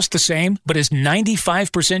works just the same, but is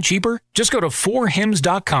 95% cheaper? Just go to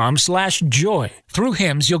 4hims.com/joy. Through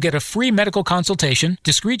Hims, you'll get a free medical consultation,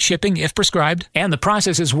 discreet shipping if prescribed, and the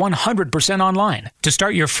process is 100% online. To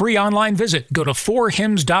start your free online visit, go to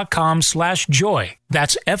 4hims.com/joy.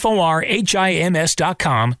 That's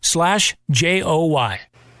FORHIMS.com/JOY.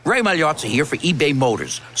 Ray Magliozzi here for eBay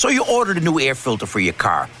Motors. So you ordered a new air filter for your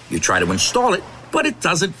car. You try to install it, but it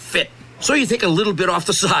doesn't fit. So you take a little bit off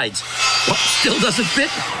the sides. What, still doesn't fit?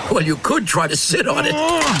 Well, you could try to sit on it.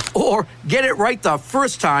 Or get it right the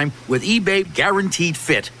first time with eBay Guaranteed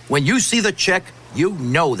Fit. When you see the check, you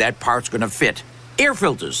know that part's going to fit. Air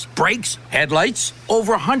filters, brakes, headlights,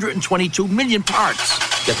 over 122 million parts.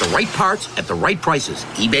 Get the right parts at the right prices.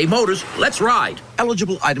 eBay Motors, let's ride.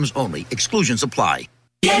 Eligible items only. Exclusions apply.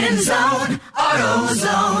 Get in zone,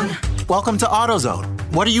 AutoZone. Welcome to AutoZone.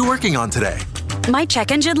 What are you working on today? My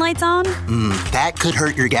check engine light's on? That could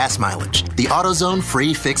hurt your gas mileage. The AutoZone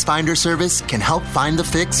free Fix Finder service can help find the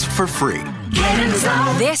fix for free. Get in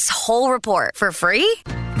zone. This whole report for free?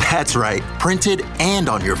 That's right. Printed and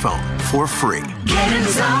on your phone for free. Get in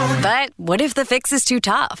zone. But what if the fix is too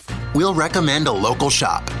tough? We'll recommend a local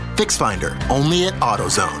shop. Fix Finder, only at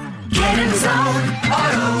AutoZone. Get in zone,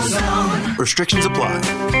 AutoZone. Restrictions apply.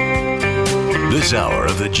 This hour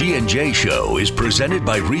of the G&J Show is presented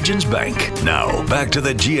by Regions Bank. Now, back to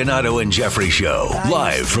the Giannotto and Jeffrey Show,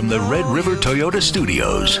 live from the Red River Toyota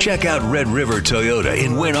Studios. Check out Red River Toyota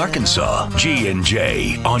in Wynn, Arkansas.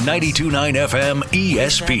 G&J on 92.9 FM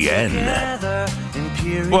ESPN.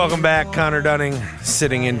 Welcome back. Connor Dunning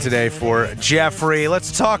sitting in today for Jeffrey.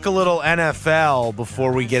 Let's talk a little NFL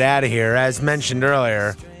before we get out of here. As mentioned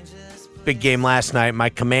earlier, big game last night. My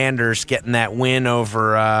Commanders getting that win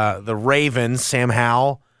over the Ravens. Sam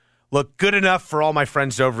Howell looked good enough for all my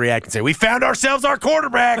friends to overreact and say, we found ourselves our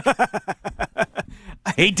quarterback.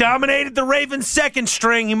 He dominated the Ravens' second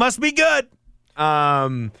string. He must be good.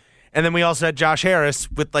 And then we also had Josh Harris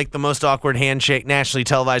with like the most awkward handshake, nationally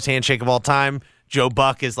televised handshake of all time. Joe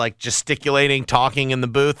Buck is like gesticulating, talking in the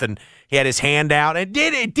booth, and he had his hand out. It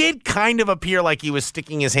did kind of appear like he was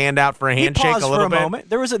sticking his hand out for a handshake he paused a little for a bit. moment.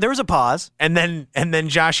 There was a pause. And then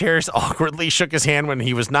Josh Harris awkwardly shook his hand when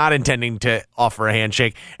he was not intending to offer a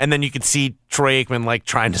handshake. And then you could see Troy Aikman like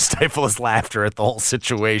trying to stifle his laughter at the whole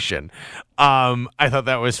situation. I thought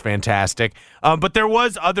that was fantastic. But there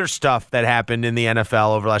was other stuff that happened in the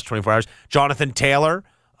NFL over the last 24 hours. Jonathan Taylor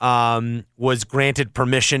was granted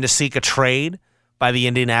permission to seek a trade by the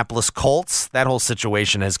Indianapolis Colts. That whole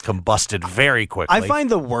situation has combusted very quickly. I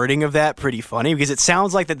find the wording of that pretty funny because it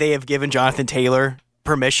sounds like that they have given Jonathan Taylor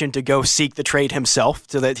permission to go seek the trade himself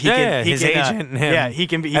so that he can his agent and him. Yeah, he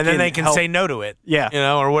can be, and then they can say no to it.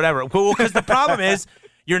 Yeah. Or whatever. Well, because the problem is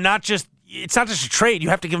it's not just a trade. You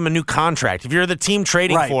have to give him a new contract. If you're the team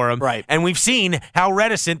trading for him, and we've seen how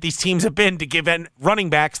reticent these teams have been to give running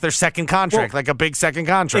backs their second contract, like a big second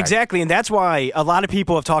contract. Exactly, and that's why a lot of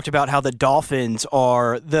people have talked about how the Dolphins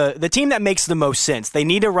are the team that makes the most sense. They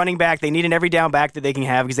need a running back. They need an every down back that they can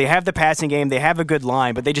have because they have the passing game. They have a good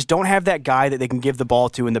line, but they just don't have that guy that they can give the ball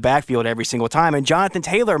to in the backfield every single time. And Jonathan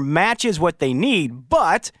Taylor matches what they need,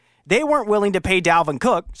 but they weren't willing to pay Dalvin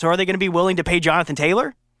Cook, so are they going to be willing to pay Jonathan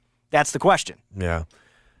Taylor? That's the question. Yeah,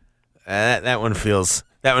 that one feels.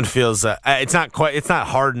 It's not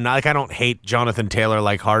Harden. Like I don't hate Jonathan Taylor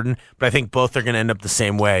like Harden, but I think both are going to end up the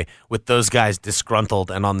same way with those guys disgruntled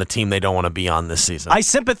and on the team they don't want to be on this season. I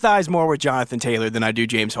sympathize more with Jonathan Taylor than I do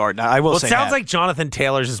James Harden. I will say. It sounds that. like Jonathan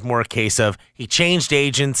Taylor's is more a case of he changed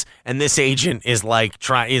agents, and this agent is like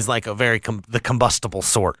a very the combustible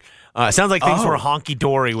sort. It sounds like things were honky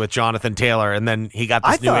dory with Jonathan Taylor, and then he got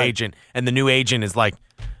this new agent, and the new agent is like,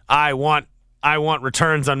 I want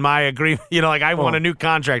returns on my agreement. I want a new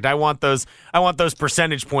contract. I want those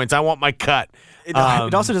percentage points. I want my cut. It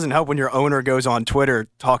also doesn't help when your owner goes on Twitter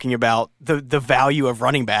talking about the value of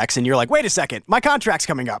running backs, and you're like, wait a second, my contract's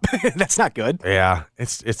coming up. That's not good. Yeah,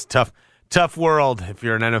 it's tough world if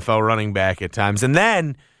you're an NFL running back at times. And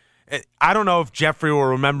then I don't know if Jeffrey will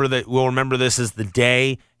remember this as the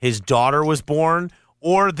day his daughter was born,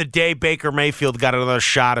 or the day Baker Mayfield got another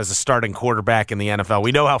shot as a starting quarterback in the NFL.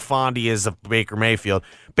 We know how fond he is of Baker Mayfield.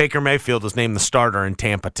 Baker Mayfield was named the starter in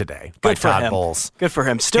Tampa today by Todd Bowles. Good for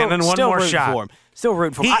him. Still one more rooting shot for him. Still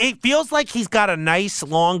rooting for him. It feels like he's got a nice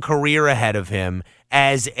long career ahead of him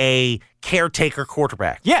as a caretaker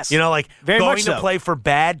quarterback. Yes. Very going much to play for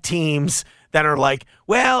bad teams that are like,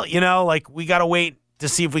 well, we got to wait to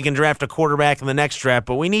see if we can draft a quarterback in the next draft,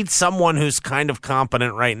 but we need someone who's kind of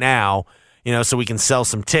competent right now. So we can sell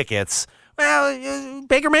some tickets. Well,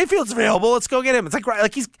 Baker Mayfield's available. Let's go get him. It's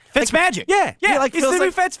like he's Fitzmagic. Yeah. He's the new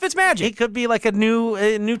Fitzmagic. He could be like a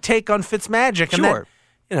new take on Fitzmagic. Sure.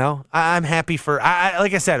 And then, I'm happy for.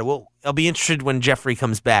 Like I said, I'll be interested when Jeffrey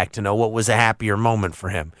comes back to know what was a happier moment for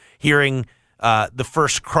him, hearing the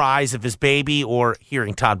first cries of his baby, or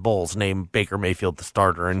hearing Todd Bowles name Baker Mayfield the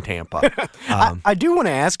starter in Tampa. I do want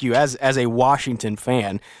to ask you, as a Washington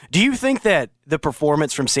fan, do you think that the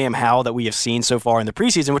performance from Sam Howell that we have seen so far in the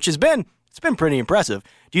preseason, which it's been pretty impressive,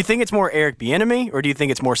 do you think it's more Eric Bieniemy, or do you think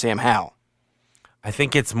it's more Sam Howell? I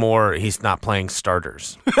think it's more he's not playing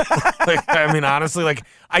starters. Honestly,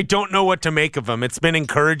 I don't know what to make of him. It's been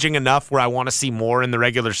encouraging enough where I want to see more in the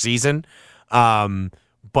regular season. And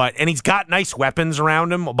he's got nice weapons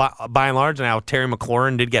around him by and large. Now, Terry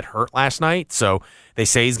McLaurin did get hurt last night, so they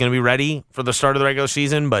say he's going to be ready for the start of the regular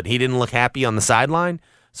season, but he didn't look happy on the sideline.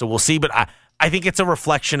 So we'll see. But I think it's a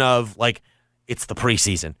reflection of, it's the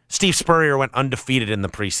preseason. Steve Spurrier went undefeated in the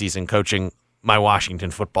preseason coaching my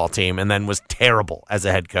Washington football team and then was terrible as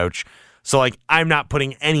a head coach. So, I'm not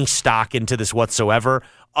putting any stock into this whatsoever,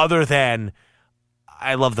 other than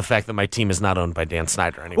I love the fact that my team is not owned by Dan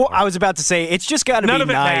Snyder anymore. Well, I was about to say it's just got to be nice. None of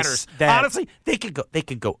it matters. Honestly, they could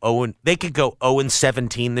go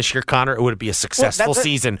 0-17 this year, Connor. It would be a successful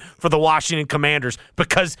season for the Washington Commanders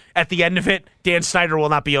because at the end of it, Dan Snyder will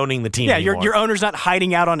not be owning the team anymore. Your owner's not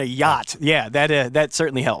hiding out on a yacht. Yeah, that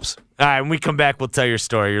certainly helps. All right, when we come back, we'll tell your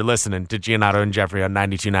story. You're listening to Giannotto and Jeffrey on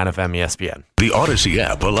 92.9 FM ESPN. The Odyssey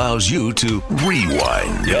app allows you to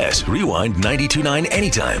rewind. Yes, rewind 92.9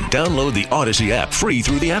 anytime. Download the Odyssey app free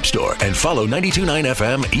through the App Store and follow 92.9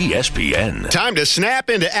 FM ESPN. Time to snap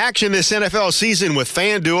into action this NFL season with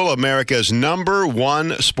FanDuel, America's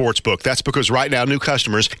 #1 sportsbook. That's because right now new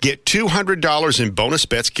customers get $200 in bonus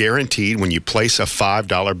bets guaranteed when you place a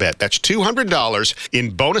 $5 bet. That's $200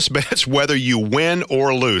 in bonus bets whether you win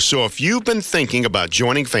or lose. So if you've been thinking about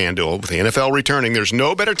joining FanDuel with the NFL returning, there's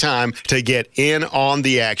no better time to get in on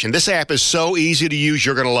the action. This app is so easy to use,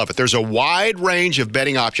 you're going to love it. There's a wide range of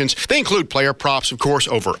betting options. They include player props, of course,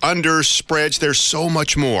 over-unders, spreads. There's so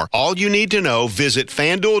much more. All you need to know, visit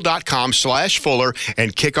FanDuel.com/Fuller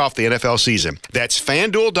and kick off the NFL season. That's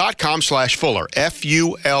FanDuel.com/Fuller, Fuller.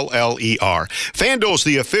 FanDuel's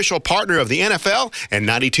the official partner of the NFL and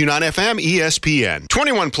 92.9 FM ESPN.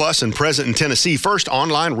 21 plus and present in Tennessee. First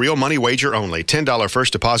online real money wager only. $10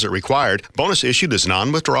 first deposit required. Bonus issued as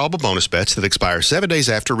non-withdrawable bonus bets that expire 7 days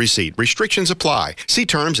after receipt. Restrictions apply. See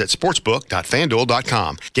terms at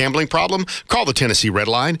sportsbook.fanduel.com. Gambling problem? Call the Tennessee Red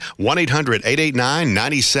Line,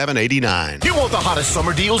 1-800-889-9789. You want the hottest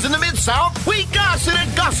summer deals in the Mid-South? We got it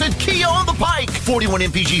at Gossett Kia on the Pike. 41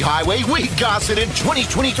 MPG Highway, we got it in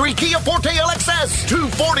 2023 Kia Forte LXS.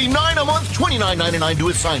 $249 a month, $29.99 due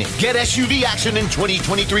at signing. Get SUV action in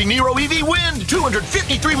 2023 Nero EV Wind.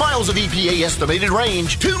 253 miles of EPA estimated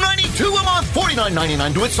range. $292 a month,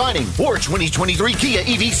 $49.99 due at signing. Or 2023 Kia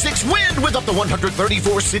EV6 Wind with up to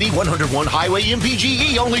 134 city, 101 highway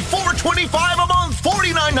MPGE. Only $425 a month,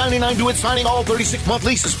 $49.99 due at signing. All 36-month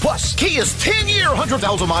leases. Plus, Kia's 10-year,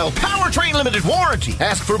 100,000-mile powertrain limited warranty.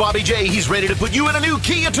 Ask for Bobby J. He's ready to put you in a new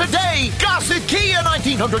Kia today. Gossett Kia,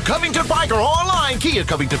 1900 Covington Pike, or online,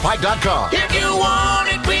 KiaCovingtonPike.com. If you want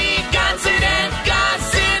it, we got it at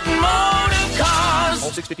Gossett Motor Cars.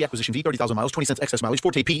 All 650 acquisition fee, 30,000 miles, 20 cents excess mileage.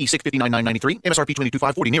 Forte PE 659,993. MSRP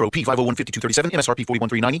 22,540. Nero P 501,5237. MSRP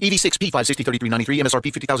 41,390. EV6 P 560, 3393.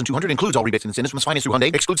 MSRP 50,200. Includes all rebates and incentives. Must finance through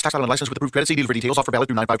Hyundai. Excludes tax title and license with approved credit. See dealer for details. Offer valid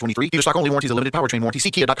through 9523. Dealer stock only. Warranties. A limited powertrain warranty.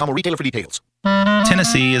 See Kia.com or retailer for details.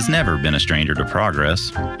 Tennessee has never been a stranger to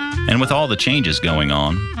progress. And with all the changes going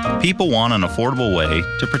on, people want an affordable way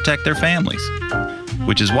to protect their families,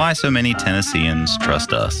 which is why so many Tennesseans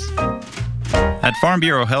trust us. At Farm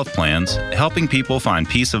Bureau Health Plans, helping people find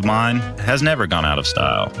peace of mind has never gone out of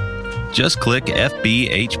style. Just click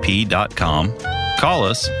FBHP.com, call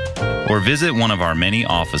us, or visit one of our many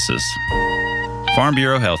offices. Farm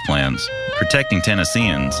Bureau Health Plans, protecting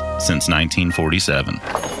Tennesseans since 1947.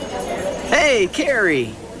 Hey,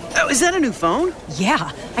 KYRIE. Oh, is that a new phone?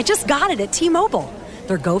 Yeah, I just got it at T-Mobile.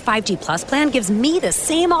 Their Go 5G Plus plan gives me the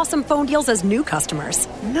same awesome phone deals as new customers.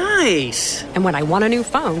 Nice. And when I want a new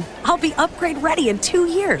phone, I'll be upgrade ready in 2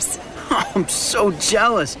 years. Oh, I'm so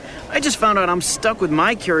jealous. I just found out I'm stuck with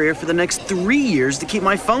my carrier for the next 3 years to keep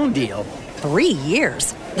my phone deal. 3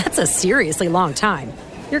 years? That's a seriously long time.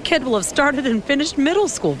 Your kid will have started and finished middle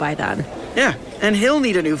school by then. Yeah, and he'll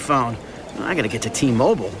need a new phone. I gotta get to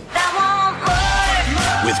T-Mobile.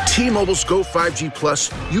 With T-Mobile's Go 5G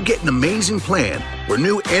Plus, you get an amazing plan where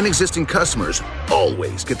new and existing customers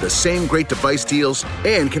always get the same great device deals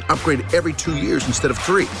and can upgrade every 2 years instead of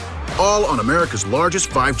 3. All on America's largest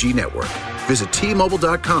 5G network. Visit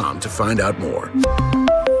T-Mobile.com to find out more.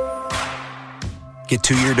 Get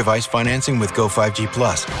 2-year device financing with Go 5G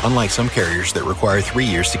Plus, unlike some carriers that require 3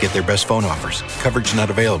 years to get their best phone offers. Coverage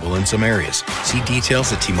not available in some areas. See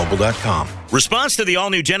details at T-Mobile.com. Response to the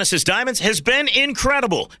all-new Genesis Diamonds has been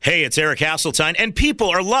incredible. Hey, it's Eric Hasseltine, and people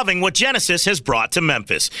are loving what Genesis has brought to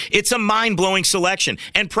Memphis. It's a mind-blowing selection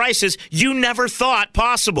and prices you never thought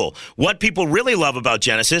possible. What people really love about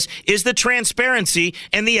Genesis is the transparency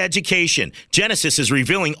and the education. Genesis is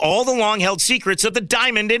revealing all the long-held secrets of the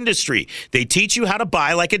diamond industry. They teach you how to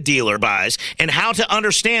buy like a dealer buys and how to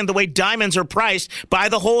understand the way diamonds are priced by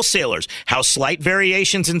the wholesalers, how slight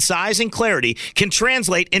variations in size and clarity can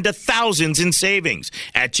translate into thousands in savings.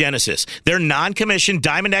 At Genesis, their non-commissioned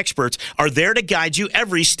diamond experts are there to guide you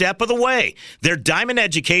every step of the way. Their diamond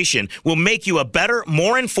education will make you a better,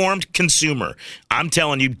 more informed consumer. I'm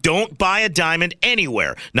telling you, don't buy a diamond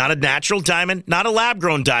anywhere, not a natural diamond, not a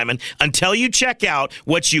lab-grown diamond, until you check out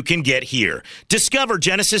what you can get here. Discover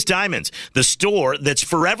Genesis Diamonds, the store store that's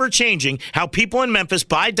forever changing how people in Memphis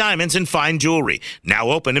buy diamonds and fine jewelry. Now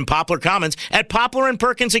open in Poplar Commons at Poplar &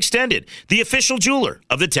 Perkins Extended, the official jeweler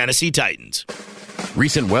of the Tennessee Titans.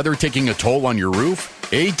 Recent weather taking a toll on your roof?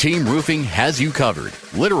 A-Team Roofing has you covered,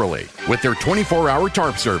 literally, with their 24-hour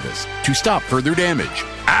tarp service to stop further damage.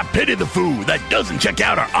 I pity the fool that doesn't check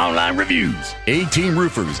out our online reviews.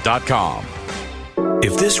 ATeamRoofers.com.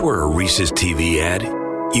 If this were a Reese's TV ad,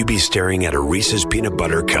 you'd be staring at a Reese's peanut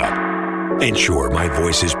butter cup. And sure, my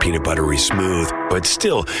voice is peanut buttery smooth, but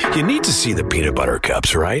still, you need to see the peanut butter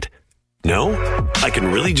cups, right? No? I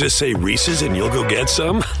can really just say Reese's and you'll go get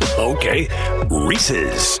some? Okay.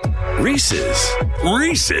 Reese's. Reese's.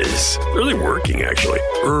 Reese's. Really working, actually.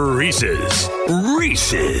 Reese's.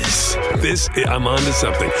 Reese's. I'm on to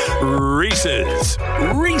something. Reese's.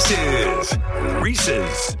 Reese's.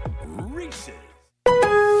 Reese's.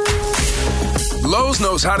 Lowe's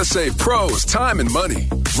knows how to save pros time and money.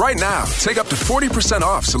 Right now, take up to 40%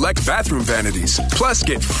 off select bathroom vanities. Plus,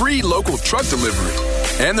 get free local truck delivery.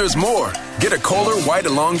 And there's more. Get a Kohler White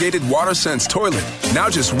Elongated Water Sense toilet. Now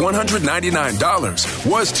just $199.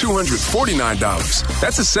 Was $249.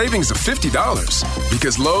 That's a savings of $50.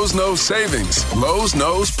 Because Lowe's knows savings. Lowe's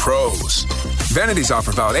knows pros. Vanities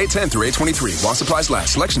offer valid 8/10 through 8/23. While supplies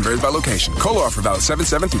last. Selection varies by location. Kohler offer valid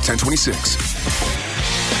 7/7 through 10/26.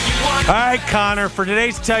 All right, Connor, for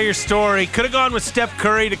today's Tell Your Story, could have gone with Steph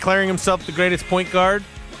Curry declaring himself the greatest point guard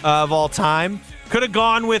of all time. Could have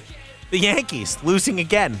gone with the Yankees losing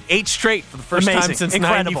again, 8 straight for the first time since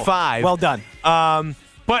 '95. Well done.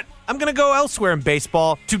 But I'm going to go elsewhere in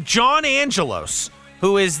baseball to John Angelos,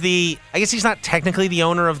 who is I guess he's not technically the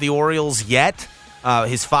owner of the Orioles yet.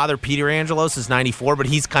 His father, Peter Angelos, is 94, but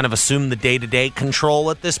he's kind of assumed the day-to-day control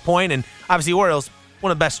at this point. And obviously, Orioles,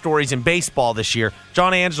 one of the best stories in baseball this year.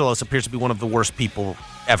 John Angelos appears to be one of the worst people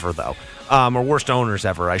ever, though, or worst owners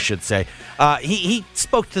ever, I should say. He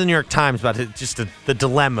spoke to the New York Times about just the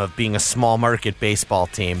dilemma of being a small market baseball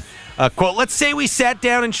team. Quote, "Let's say we sat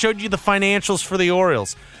down and showed you the financials for the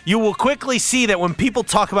Orioles. You will quickly see that when people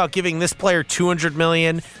talk about giving this player $200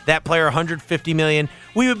 million, that player $150 million,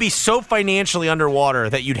 we would be so financially underwater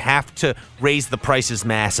that you'd have to raise the prices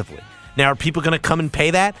massively. Now, are people going to come and pay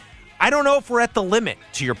that? I don't know if we're at the limit,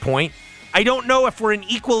 to your point. I don't know if we're in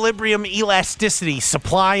equilibrium elasticity,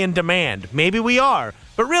 supply and demand. Maybe we are,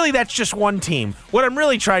 but really that's just one team. What I'm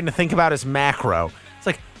really trying to think about is macro. It's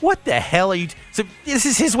like, what the hell are you... So this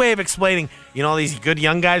is his way of explaining, all these good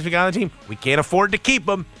young guys we got on the team, we can't afford to keep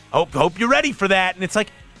them. Hope you're ready for that. And it's like,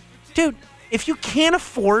 dude, if you can't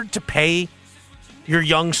afford to pay your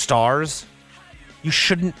young stars, you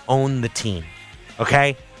shouldn't own the team,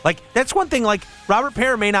 okay? Like, that's one thing, like, Robert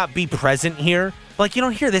Parra may not be present here, but, like, you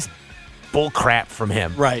don't hear this bull crap from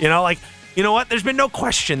him. Right. You know what? There's been no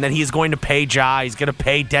question that he's going to pay Ja, he's going to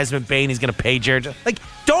pay Desmond Bain, he's going to pay Jared. Like,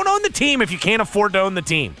 don't own the team if you can't afford to own the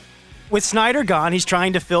team. With Snyder gone, he's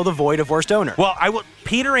trying to fill the void of worst owner. Well,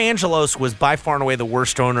 Peter Angelos was by far and away the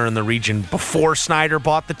worst owner in the region before Snyder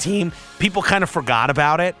bought the team. People kind of forgot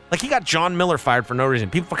about it. Like, he got John Miller fired for no reason.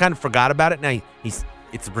 People kind of forgot about it. Now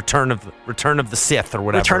it's the return of the Sith or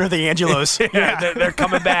whatever. Return of the Angelos. Yeah, they're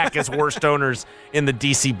coming back as worst owners in the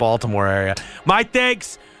D.C. Baltimore area. My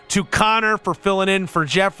thanks to Connor for filling in for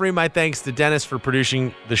Jeffrey. My thanks to Dennis for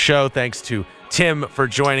producing the show. Thanks to Tim for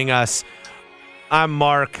joining us. I'm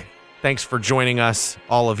Mark. Thanks for joining us,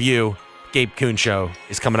 all of you. Gabe Kuhn Show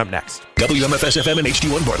is coming up next. WMFS-FM and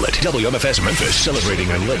HD1 Bartlett. WMFS Memphis, celebrating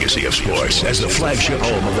a legacy of sports as the flagship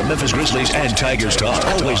home of the Memphis Grizzlies and Tigers talk.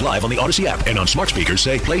 Always live on the Odyssey app and on smart speakers.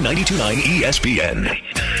 Say Play 92.9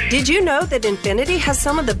 ESPN. Did you know that Infiniti has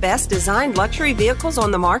some of the best designed luxury vehicles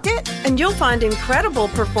on the market? And you'll find incredible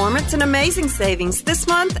performance and amazing savings this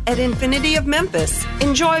month at Infiniti of Memphis.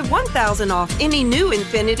 Enjoy $1,000 off any new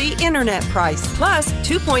Infiniti internet price, plus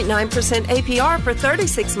 2.9% APR for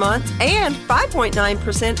 36 months and 5.9%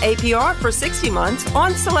 APR for 60 months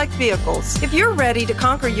on select vehicles. If you're ready to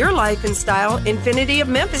conquer your life in style, Infiniti of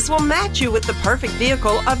Memphis will match you with the perfect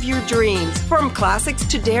vehicle of your dreams. From classics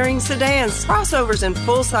to daring sedans, crossovers, and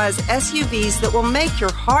full-size SUVs that will make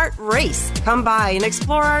your heart race. Come by and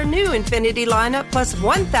explore our new Infiniti lineup, plus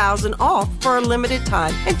 $1,000 off for a limited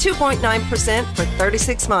time and 2.9% for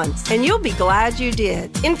 36 months. And you'll be glad you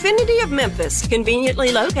did. Infiniti of Memphis,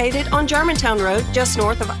 conveniently located on Germantown Road, just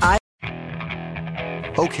north of I.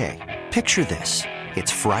 Okay, picture this.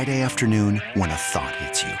 It's Friday afternoon when a thought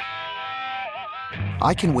hits you.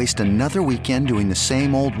 I can waste another weekend doing the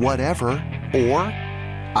same old whatever, or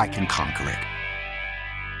I can conquer it.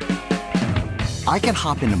 I can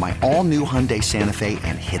hop into my all-new Hyundai Santa Fe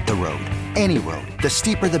and hit the road. Any road. The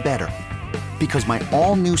steeper, the better. Because my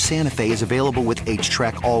all-new Santa Fe is available with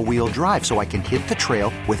H-Track all-wheel drive, so I can hit the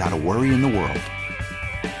trail without a worry in the world.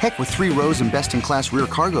 Heck, with 3 rows and best-in-class rear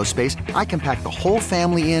cargo space, I can pack the whole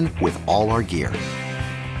family in with all our gear.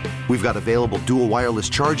 We've got available dual wireless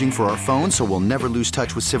charging for our phones, so we'll never lose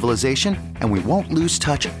touch with civilization, and we won't lose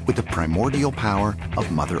touch with the primordial power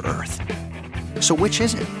of Mother Earth. So which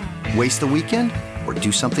is it? Waste the weekend or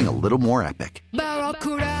do something a little more epic?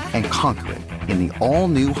 And conquer it in the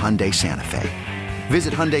all-new Hyundai Santa Fe.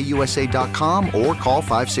 Visit HyundaiUSA.com or call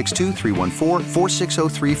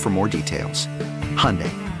 562-314-4603 for more details. Hyundai,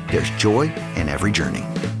 there's joy in every journey.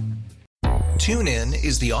 TuneIn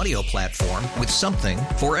is the audio platform with something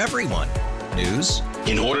for everyone. News.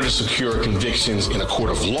 In order to secure convictions in a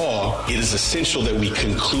court of law, it is essential that we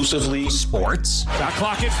conclusively. Sports. Got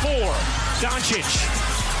clock at 4. Doncic.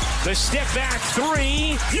 The step back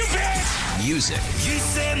 3. You bet. Music. You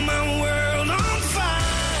set my world on fire.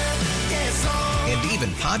 Yes, and even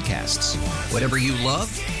podcasts. Whatever you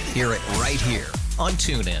love, hear it right here on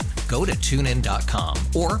TuneIn. Go to TuneIn.com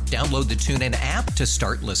or download the TuneIn app to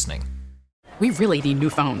start listening. We really need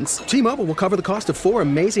new phones. T-Mobile will cover the cost of 4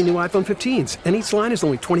 amazing new iPhone 15s, and each line is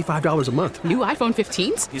only $25 a month. New iPhone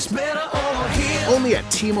 15s? It's better over here. Only at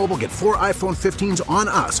T-Mobile, get 4 iPhone 15s on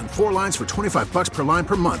us and 4 lines for $25 per line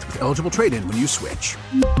per month with eligible trade-in when you switch.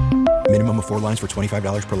 Minimum of 4 lines for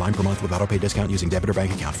 $25 per line per month with autopay discount using debit or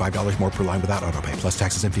bank account. $5 more per line without autopay, plus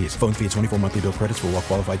taxes and fees. Phone fee at 24 monthly bill credits for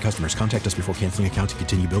well-qualified customers. Contact us before canceling account to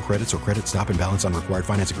continue bill credits or credit stop and balance on required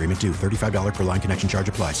finance agreement due. $35 per line connection charge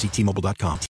applies. See T-Mobile.com.